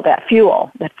energy level, that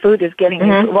fuel, that food is giving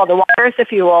you. Well, the water is the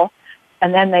fuel,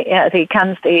 and then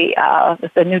comes the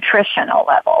nutritional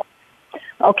level.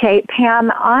 Okay,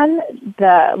 Pam, on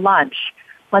the lunch,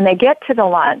 when they get to the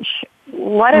lunch,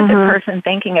 what is the person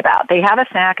thinking about? They have a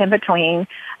snack in between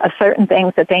of certain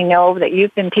things that they know that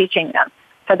you've been teaching them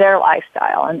for their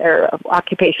lifestyle and their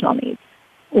occupational needs.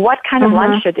 What kind of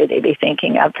lunch should they be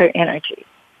thinking of for energy?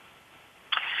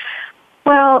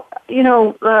 Well,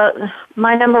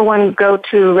 my number one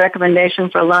go-to recommendation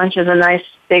for lunch is a nice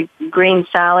big green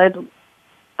salad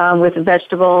with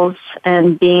vegetables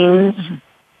and beans,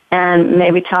 and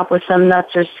maybe top with some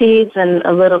nuts or seeds and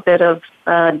a little bit of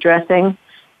dressing.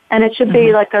 And it should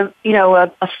be like a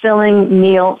filling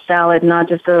meal salad, not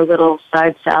just a little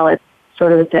side salad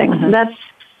sort of a thing. That's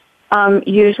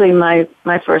usually my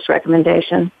first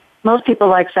recommendation. Most people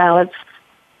like salads.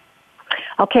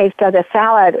 Okay, so the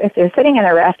salad, if they're sitting in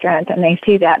a restaurant and they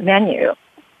see that menu,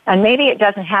 and maybe it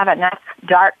doesn't have enough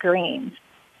dark greens,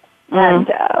 and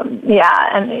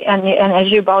and as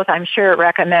you both, I'm sure,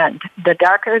 recommend, the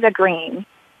darker the green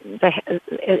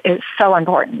is so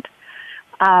important.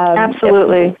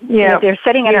 Absolutely. If you're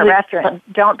sitting in a restaurant,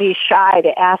 don't be shy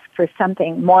to ask for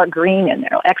something more green in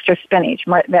there, extra spinach,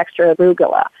 extra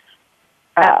arugula.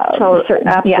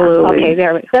 Absolutely. Yeah, okay,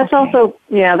 there we go. That's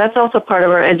also part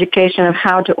of our education of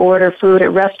how to order food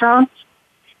at restaurants.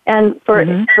 And for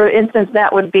instance,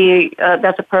 that would be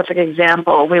that's a perfect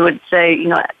example. We would say,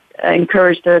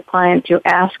 encourage the client to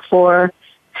ask for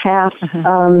half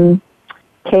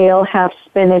kale, half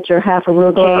spinach, or half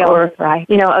arugula, or a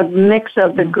mix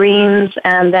of the greens,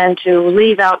 and then to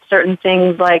leave out certain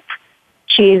things like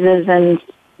cheeses and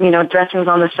dressings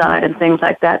on the side and things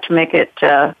like that to make it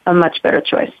a much better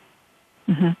choice.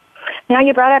 Now,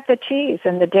 you brought up the cheese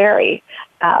and the dairy.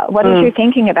 What are you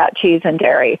thinking about cheese and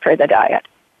dairy for the diet?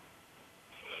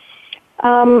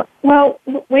 Well,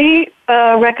 we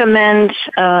recommend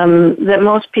that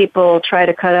most people try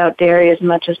to cut out dairy as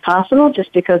much as possible,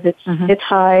 just because it's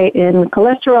high in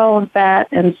cholesterol and fat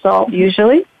and salt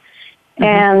usually.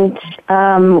 And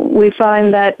we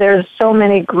find that there's so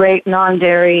many great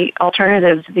non-dairy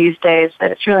alternatives these days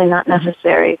that it's really not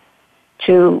necessary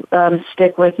to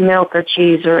stick with milk or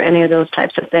cheese or any of those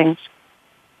types of things.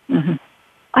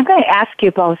 I'm going to ask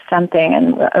you both something,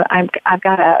 and I'm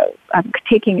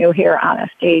taking you here on a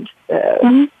stage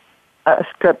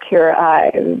script here,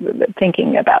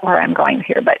 thinking about where I'm going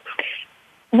here, but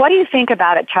what do you think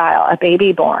about a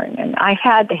baby born? And I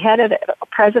had the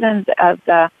president of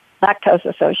the Lactose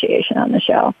Association on the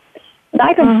show. And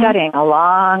I've been studying a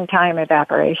long time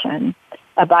evaporation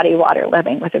of body water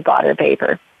living with the water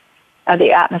vapor of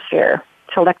the atmosphere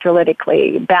to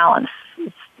electrolytically balance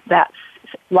that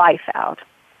life out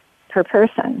per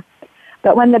person.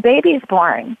 But when the baby's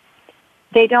born,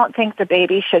 they don't think the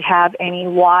baby should have any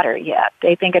water yet.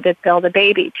 They think it would fill the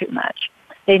baby too much.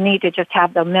 They need to just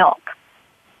have the milk.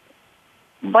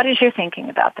 What is your thinking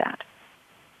about that?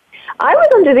 I was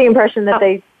under the impression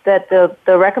that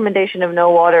the recommendation of no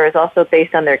water is also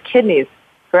based on their kidneys,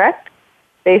 correct?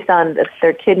 Based on that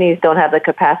their kidneys don't have the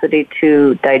capacity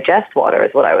to digest water,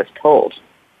 is what I was told.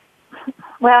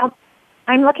 Well,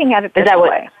 I'm looking at it this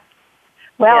way.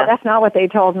 Well, that's not what they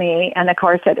told me, and of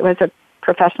course it was a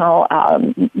professional,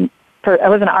 it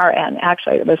was an RN,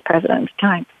 actually, it was president at the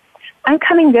time. I'm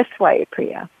coming this way,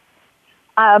 Priya.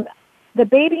 The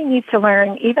baby needs to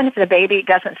learn, even if the baby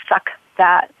doesn't suck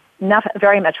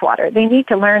very much water, they need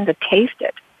to learn to taste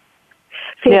it.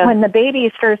 See, when the baby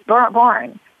is first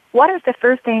born, what is the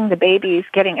first thing the baby is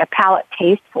getting a palate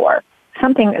taste for?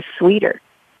 Something that's sweeter.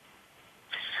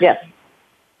 Yes.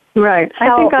 Right.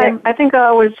 So I think I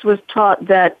always was taught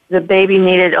that the baby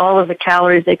needed all of the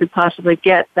calories they could possibly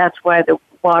get. That's why the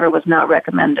water was not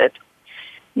recommended.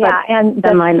 Yeah, and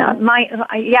that might not.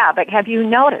 But have you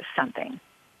noticed something?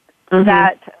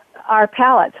 That our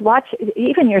palates, watch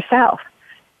even yourself,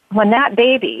 when that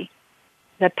baby,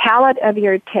 the palate of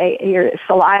your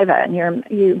saliva and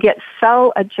you get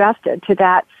so adjusted to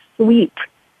that sweet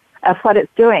of what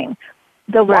it's doing.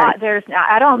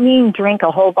 I don't mean drink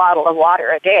a whole bottle of water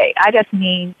a day. I just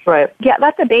mean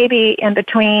let the baby in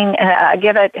between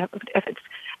give it if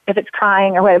it's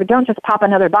crying or whatever. Don't just pop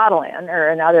another bottle in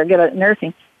or give it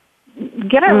nursing.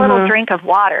 Get a little drink of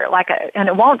water and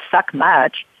it won't suck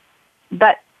much.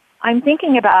 But I'm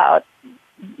thinking about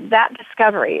that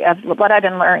discovery of what I've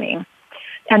been learning.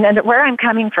 And then where I'm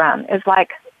coming from is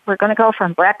we're going to go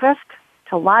from breakfast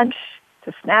to lunch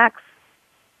to snacks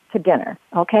to dinner,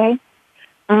 okay?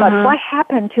 But what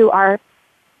happened to our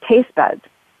taste buds?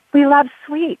 We love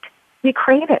sweet. We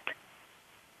crave it.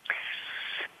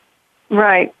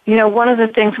 Right. One of the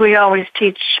things we always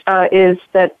teach is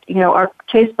that, our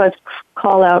taste buds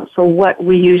call out for what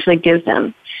we usually give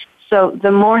them. So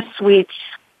the more sweets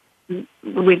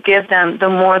we give them, the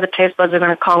more the taste buds are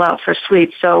going to call out for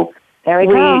sweets. So there we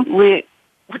go. We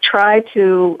try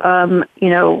to,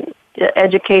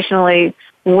 educationally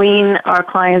wean our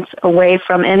clients away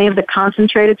from any of the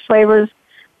concentrated flavors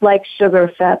like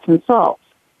sugar, fats, and salts.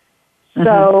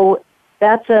 So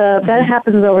that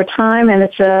happens over time, and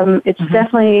it's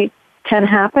definitely can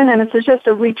happen, and it's just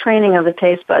a retraining of the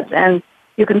taste buds. And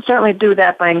you can certainly do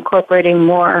that by incorporating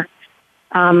more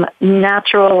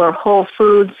natural or whole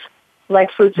foods like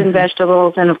fruits and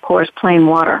vegetables, and of course plain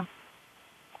water.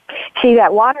 See,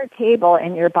 that water table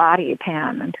in your body,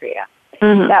 Pam and Priya,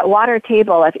 that water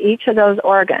table of each of those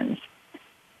organs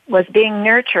was being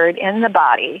nurtured in the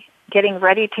body, getting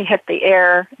ready to hit the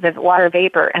air, the water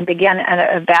vapor, and begin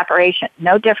an evaporation.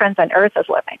 No different than Earth is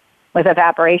living with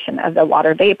evaporation of the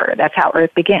water vapor. That's how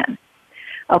Earth began.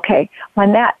 Okay,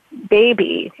 when that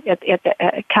baby,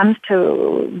 it comes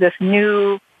to this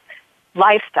new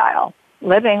lifestyle,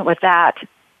 living with that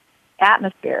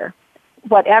atmosphere,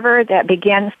 whatever that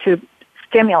begins to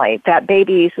stimulate that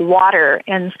baby's water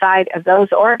inside of those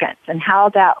organs and how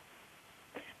that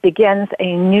begins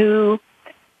a new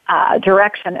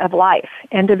direction of life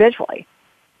individually.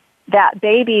 That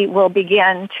baby will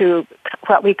begin to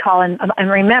what we call, and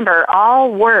remember,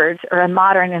 all words are a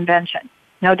modern invention,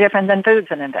 no different than food's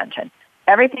an invention.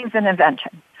 Everything's an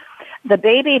invention. The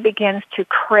baby begins to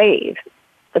crave,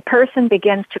 the person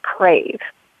begins to crave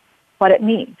what it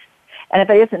needs. And if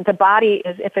it isn't, the body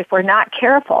is, if we're not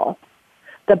careful,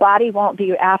 the body won't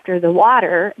be after the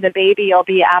water, the baby will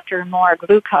be after more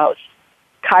glucose,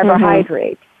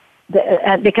 carbohydrates,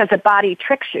 because the body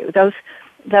tricks you. The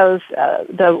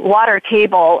water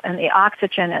table and the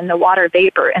oxygen and the water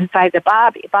vapor inside the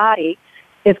body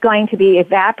is going to be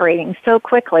evaporating so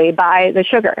quickly by the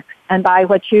sugar and by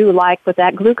what you like with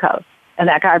that glucose and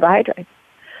that carbohydrate.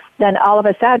 Then all of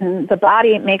a sudden, the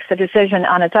body makes a decision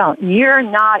on its own. You're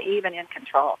not even in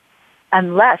control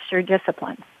unless you're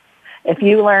disciplined. If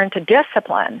you learn to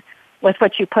discipline with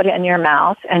what you put in your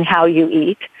mouth and how you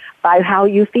eat by how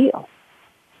you feel.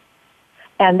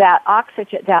 And that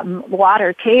oxygen, that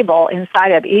water table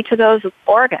inside of each of those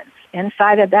organs,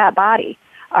 inside of that body,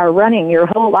 are running your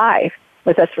whole life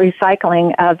with this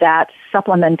recycling of that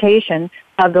supplementation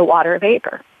of the water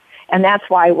vapor. And that's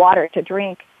why water to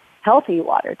drink, healthy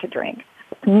water to drink,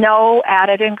 no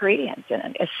added ingredients in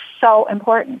it is so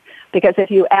important, because if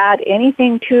you add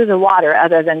anything to the water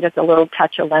other than just a little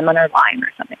touch of lemon or lime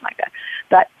or something like that,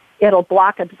 but it'll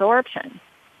block absorption.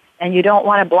 And you don't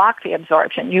want to block the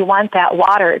absorption. You want that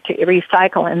water to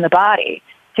recycle in the body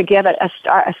to give it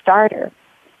a starter.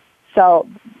 So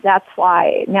that's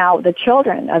why now the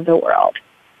children of the world,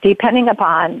 depending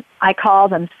upon, I call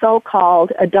them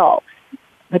so-called adults,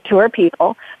 mature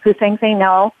people who think they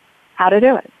know how to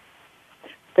do it.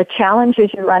 The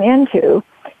challenges you run into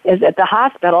is at the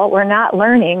hospital, we're not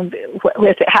learning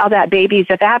with how that baby's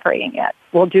evaporating yet.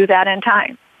 We'll do that in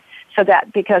time. So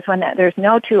that, because when there's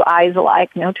no two eyes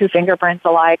alike, no two fingerprints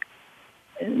alike,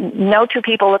 no two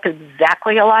people look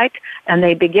exactly alike, and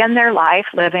they begin their life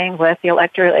living with the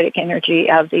electrolytic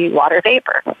energy of the water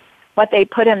vapor. What they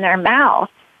put in their mouth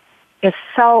is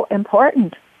so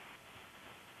important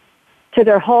to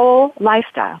their whole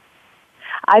lifestyle.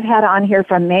 I've had on here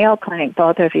from Mayo Clinic,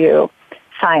 both of you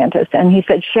scientists, and he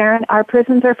said, Sharon, our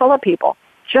prisons are full of people.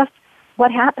 Just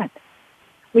what happened?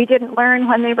 We didn't learn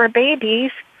when they were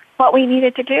babies what we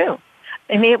needed to do.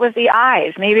 Maybe it was the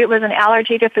eyes. Maybe it was an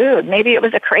allergy to food. Maybe it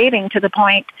was a craving to the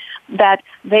point that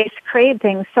they craved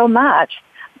things so much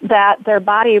that their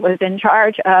body was in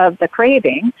charge of the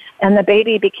craving, and the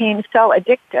baby became so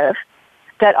addictive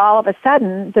that all of a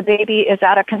sudden the baby is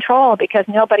out of control because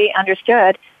nobody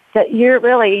understood that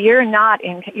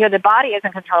the body is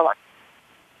in control.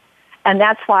 And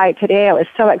that's why today I was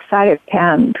so excited,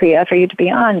 Priya, for you to be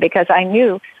on, because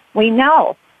we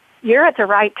know you're at the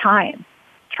right time.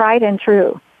 Tried and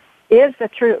true is the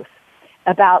truth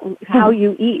about how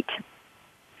you eat.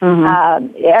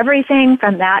 Mm-hmm. Everything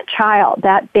from that child,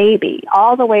 that baby,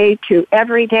 all the way to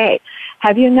every day.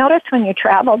 Have you noticed when you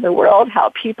travel the world how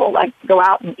people like to go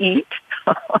out and eat?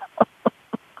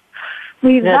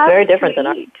 It's very different than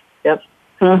us. Yep.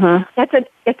 Mm-hmm.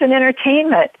 It's an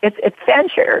entertainment. It's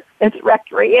adventure. It's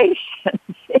recreation.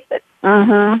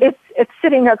 It's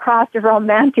sitting across a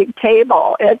romantic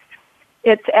table. And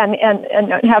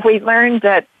have we learned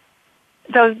that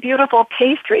those beautiful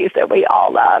pastries that we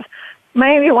all love,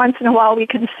 maybe once in a while we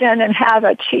can sin and have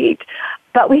a cheat,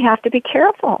 but we have to be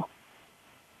careful.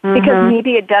 Because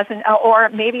maybe it doesn't, or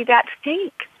maybe that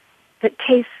steak that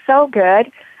tastes so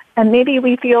good, and maybe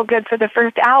we feel good for the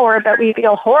first hour, but we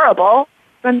feel horrible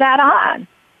from that on.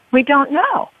 We don't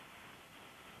know.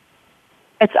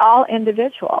 It's all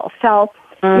individual. So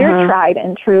your tried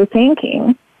and true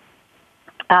thinking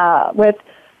with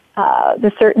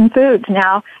the certain foods.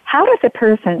 Now, how does a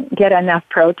person get enough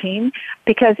protein?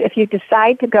 Because if you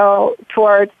decide to go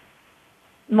towards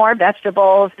more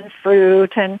vegetables and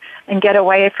fruit and get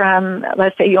away from,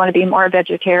 let's say you want to be more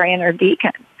vegetarian or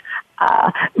vegan,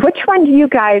 which one do you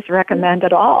guys recommend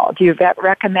at all? Do you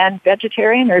recommend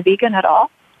vegetarian or vegan at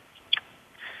all?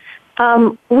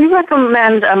 We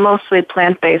recommend a mostly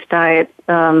plant-based diet,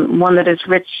 one that is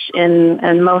rich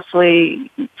in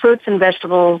mostly fruits and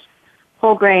vegetables,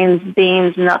 whole grains,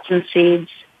 beans, nuts, and seeds,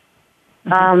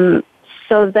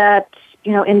 so that,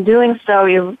 in doing so,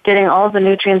 you're getting all the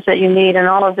nutrients that you need and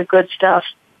all of the good stuff,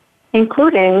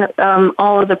 including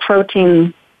all of the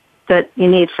protein that you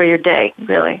need for your day,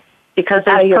 really, because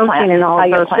there's protein in all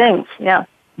of those things. Yeah.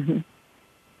 Mm-hmm.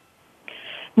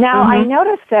 Now, I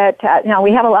noticed that, now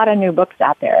we have a lot of new books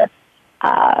out there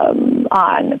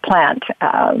on plant,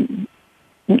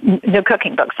 new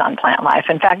cooking books on plant life.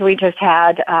 In fact, we just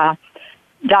had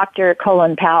Dr.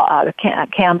 Colin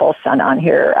Campbell's son on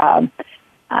here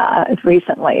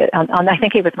recently. I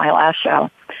think he was my last show,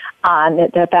 on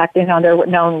the fact, they're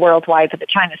known worldwide for the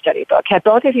China Study book. Have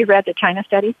both of you read the China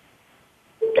Study?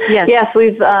 Yes,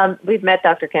 we've met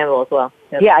Dr. Campbell as well.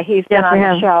 Yep. Yeah, he's been on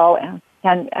the show.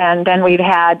 And then we've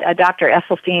had Dr.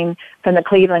 Esselstyn from the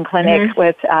Cleveland Clinic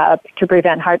with to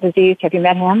prevent heart disease. Have you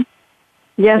met him?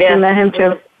 Yes, I met him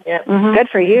too. Yeah. Good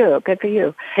for you. Good for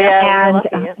you. Yeah,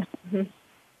 and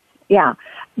yeah,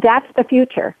 that's the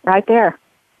future right there,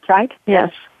 right?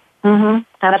 Yes.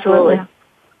 Absolutely.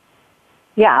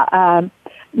 Yeah.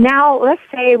 Now, let's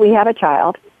say we have a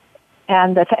child,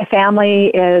 and the family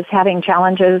is having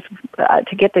challenges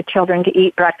to get the children to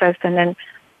eat breakfast and then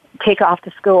take off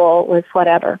to school with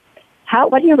whatever.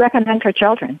 What do you recommend for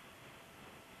children?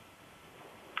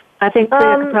 I think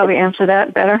Priya could probably answer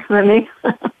that better than me.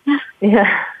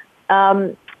 Yeah.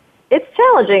 It's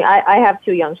challenging. I have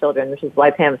 2 young children, which is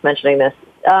why Pam's mentioning this.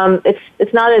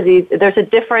 It's not as easy. There's a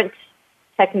different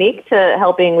technique to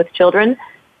helping with children.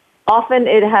 Often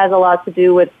it has a lot to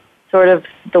do with sort of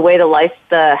the way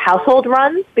the household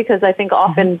runs, because I think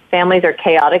often families are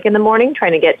chaotic in the morning,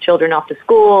 trying to get children off to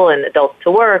school and adults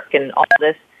to work and all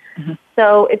this. Mm-hmm.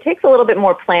 So it takes a little bit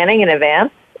more planning in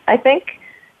advance, I think.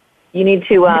 You need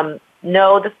to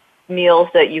know the meals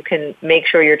that you can make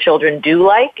sure your children do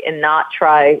like and not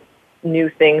try new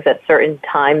things at certain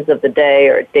times of the day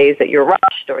or days that you're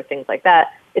rushed or things like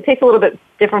that. It takes a little bit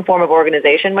different form of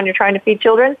organization when you're trying to feed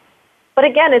children. But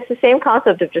again, it's the same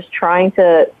concept of just trying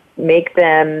to make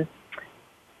them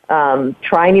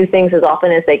try new things as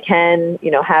often as they can,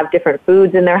 have different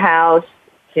foods in their house,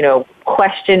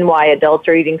 question why adults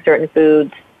are eating certain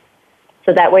foods.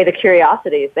 So that way the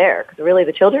curiosity is there, because really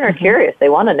the children are curious. They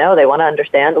want to know. They want to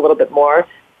understand a little bit more.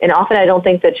 And often I don't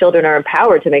think that children are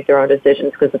empowered to make their own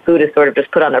decisions because the food is sort of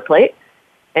just put on their plate.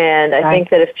 And I think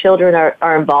that if children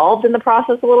are involved in the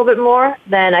process a little bit more,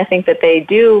 then I think that they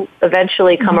do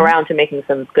eventually come around to making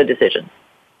some good decisions.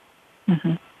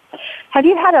 Mm-hmm. Have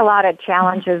you had a lot of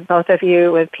challenges, both of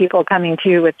you, with people coming to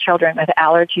you with children with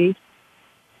allergies?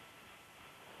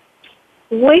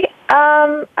 We've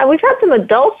had some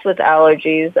adults with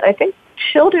allergies. I think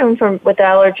children with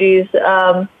allergies,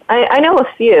 I know a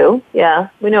few. Yeah,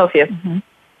 we know a few. Mm-hmm.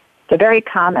 It's a very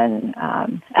common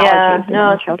allergy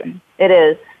in children. It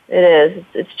is.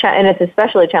 And it's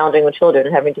especially challenging with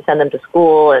children, having to send them to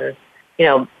school and,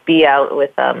 be out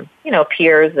with,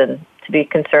 peers and to be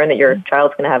concerned that your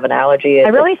child's going to have an allergy. I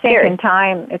really think in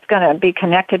time it's going to be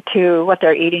connected to what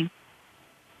they're eating.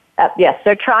 Yes.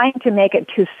 They're trying to make it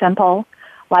too simple,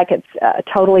 like it's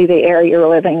totally the air you're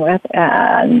living with.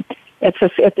 And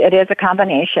it is a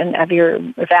combination of your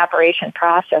evaporation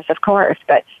process, of course,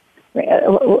 but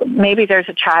maybe there's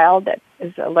a child that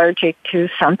is allergic to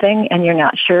something and you're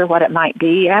not sure what it might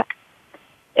be yet.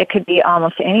 It could be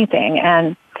almost anything.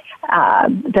 And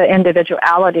the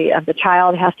individuality of the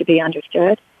child has to be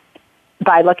understood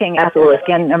by looking at the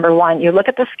skin. Number one, you look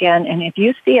at the skin, and if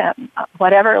you see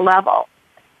whatever level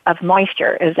of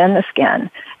moisture is in the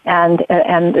skin and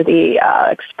the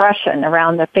expression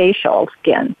around the facial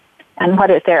skin and what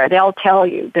is there, they'll tell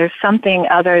you there's something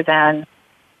other than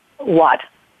what.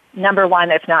 Number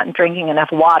one, it's not drinking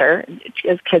enough water.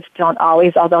 Kids don't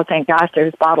always, although thank gosh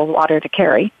there's bottled water to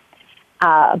carry.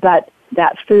 But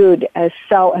that food is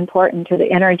so important to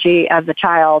the energy of the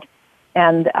child,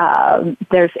 and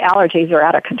there's allergies are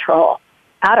out of control.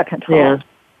 Yeah.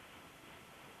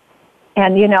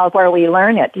 And where we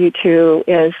learn it due to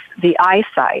is the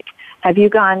eyesight. Have you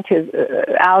gone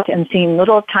out and seen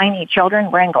little tiny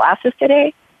children wearing glasses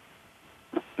today?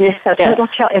 Yes,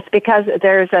 it's because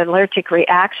there's an allergic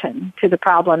reaction to the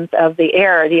problems of the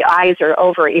air. The eyes are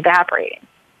over evaporating.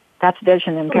 That's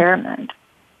vision impairment.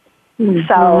 Mm-hmm.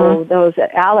 So those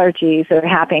allergies are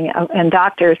happening, and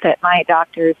my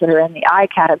doctors that are in the eye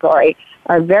category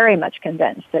are very much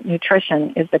convinced that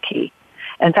nutrition is the key.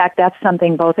 In fact, that's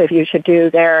something both of you should do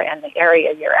there in the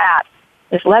area you're at,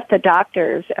 is let the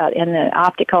doctors in the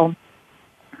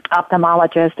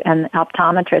ophthalmologist and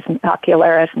optometrist and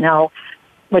ocularist know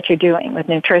what you're doing with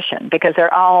nutrition, because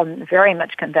they're all very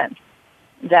much convinced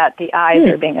that the eyes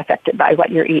are being affected by what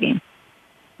you're eating.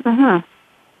 Mm-hmm.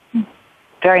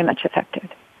 Very much affected.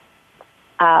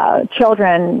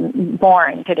 Children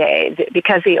born today,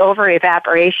 because the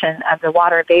over-evaporation of the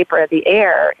water vapor of the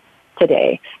air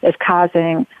today is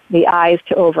causing the eyes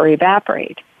to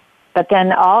over-evaporate. But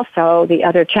then also the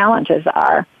other challenges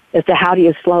is how do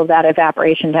you slow that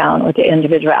evaporation down with the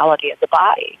individuality of the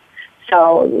body?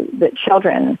 So the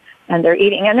children, and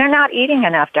they're not eating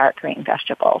enough dark green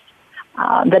vegetables.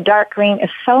 The dark green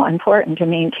is so important to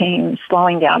maintain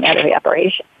slowing down that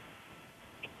evaporation.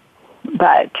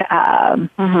 But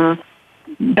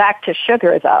back to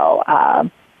sugar, though,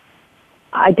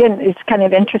 it's kind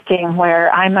of interesting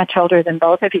where I'm much older than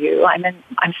both of you. I'm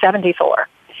 74.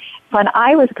 When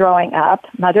I was growing up,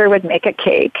 Mother would make a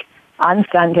cake on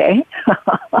Sunday,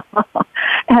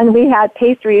 and we had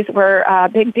pastries were a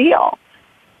big deal,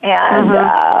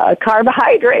 and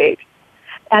carbohydrate.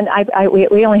 And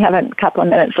we only have a couple of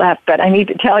minutes left, but I need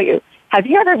to tell you, have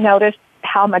you ever noticed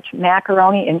how much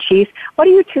macaroni and cheese? What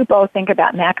do you two both think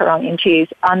about macaroni and cheese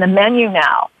on the menu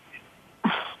now?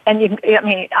 And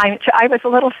I was a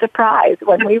little surprised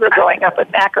when we were growing up with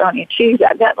macaroni and cheese.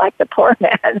 I meant like the poor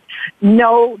man,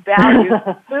 no value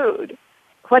food.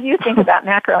 What do you think about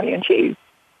macaroni and cheese?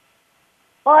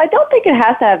 Well, I don't think it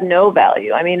has to have no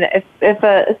value. I mean, if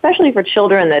especially for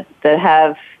children that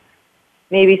have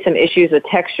maybe some issues with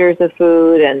textures of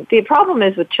food, and the problem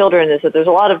is with children is that there's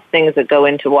a lot of things that go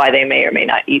into why they may or may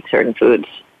not eat certain foods.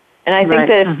 And I think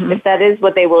that if that is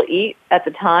what they will eat at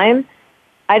the time,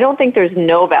 I don't think there's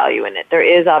no value in it. There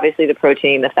is obviously the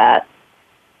protein, the fat,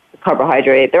 the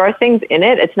carbohydrate. There are things in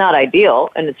it. It's not ideal,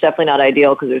 and it's definitely not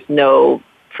ideal because there's no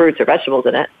fruits or vegetables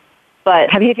in it. But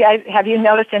have you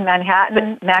noticed in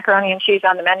Manhattan macaroni and cheese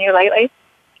on the menu lately?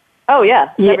 Oh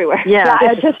yeah, everywhere. Yeah,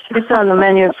 it's on the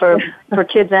menu for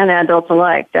kids and adults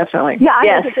alike, definitely. Yeah,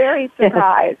 I was very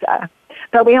surprised.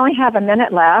 But we only have a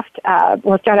minute left.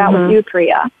 We'll start out with you,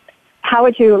 Priya. How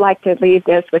would you like to leave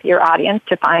this with your audience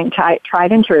to find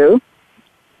tried and true?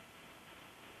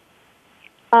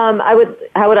 How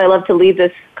would I love to leave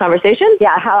this conversation?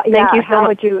 Yeah. How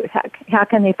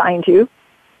can they find you?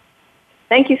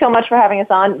 Thank you so much for having us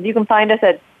on. You can find us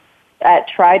at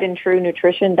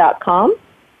triedandtruenutrition.com,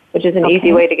 which is an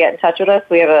easy way to get in touch with us.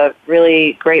 We have a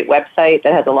really great website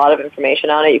that has a lot of information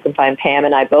on it. You can find Pam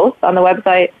and I both on the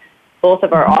website, both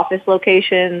of our office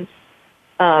locations.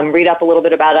 Read up a little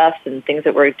bit about us and things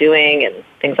that we're doing and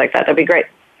things like that. That'd be great.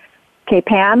 Okay,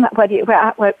 Pam, what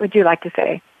would you like to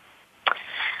say?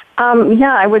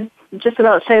 I would just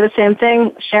about say the same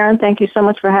thing. Sharon, thank you so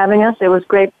much for having us. It was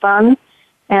great fun.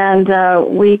 And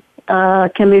we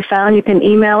can be found. You can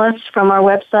email us from our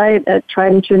website at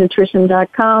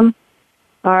triedandtruenutrition.com.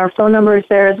 Our phone number is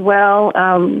there as well.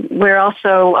 We're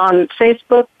also on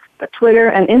Facebook, Twitter,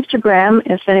 and Instagram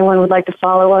if anyone would like to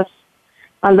follow us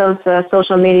on those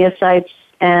social media sites.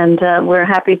 And we're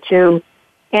happy to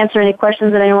answer any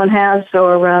questions that anyone has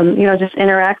or, just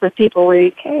interact with people.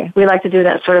 We like to do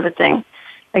that sort of a thing.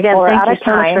 Again, thank you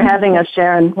so much for having us,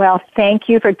 Sharon. Well, thank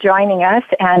you for joining us,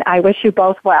 and I wish you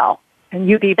both well. And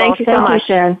you be both well. Thank you so much,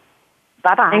 Sharon.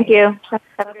 Bye-bye. Thank you.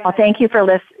 Well, thank you for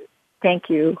listening. Thank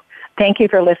you. Thank you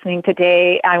for listening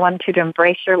today. I want you to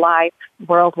embrace your life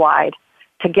worldwide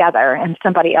together and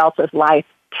somebody else's life,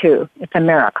 too. It's a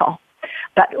miracle.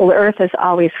 But Earth is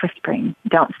always whispering,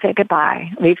 don't say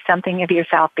goodbye. Leave something of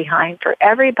yourself behind for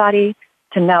everybody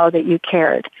to know that you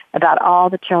cared about all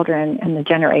the children and the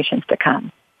generations to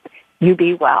come. You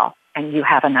be well, and you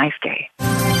have a nice day.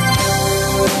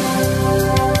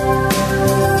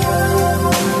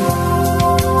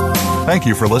 Thank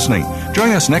you for listening. Join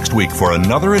us next week for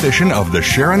another edition of the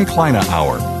Sharon Kleine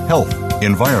Hour, Health,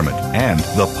 Environment, and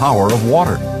the Power of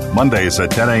Water. Mondays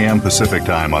at 10 a.m. Pacific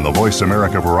Time on the Voice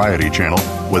America Variety Channel,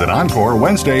 with an encore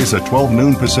Wednesdays at 12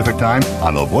 noon Pacific Time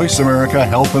on the Voice America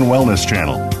Health and Wellness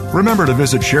Channel. Remember to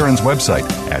visit Sharon's website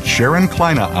at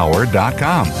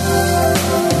SharonKleinehour.com.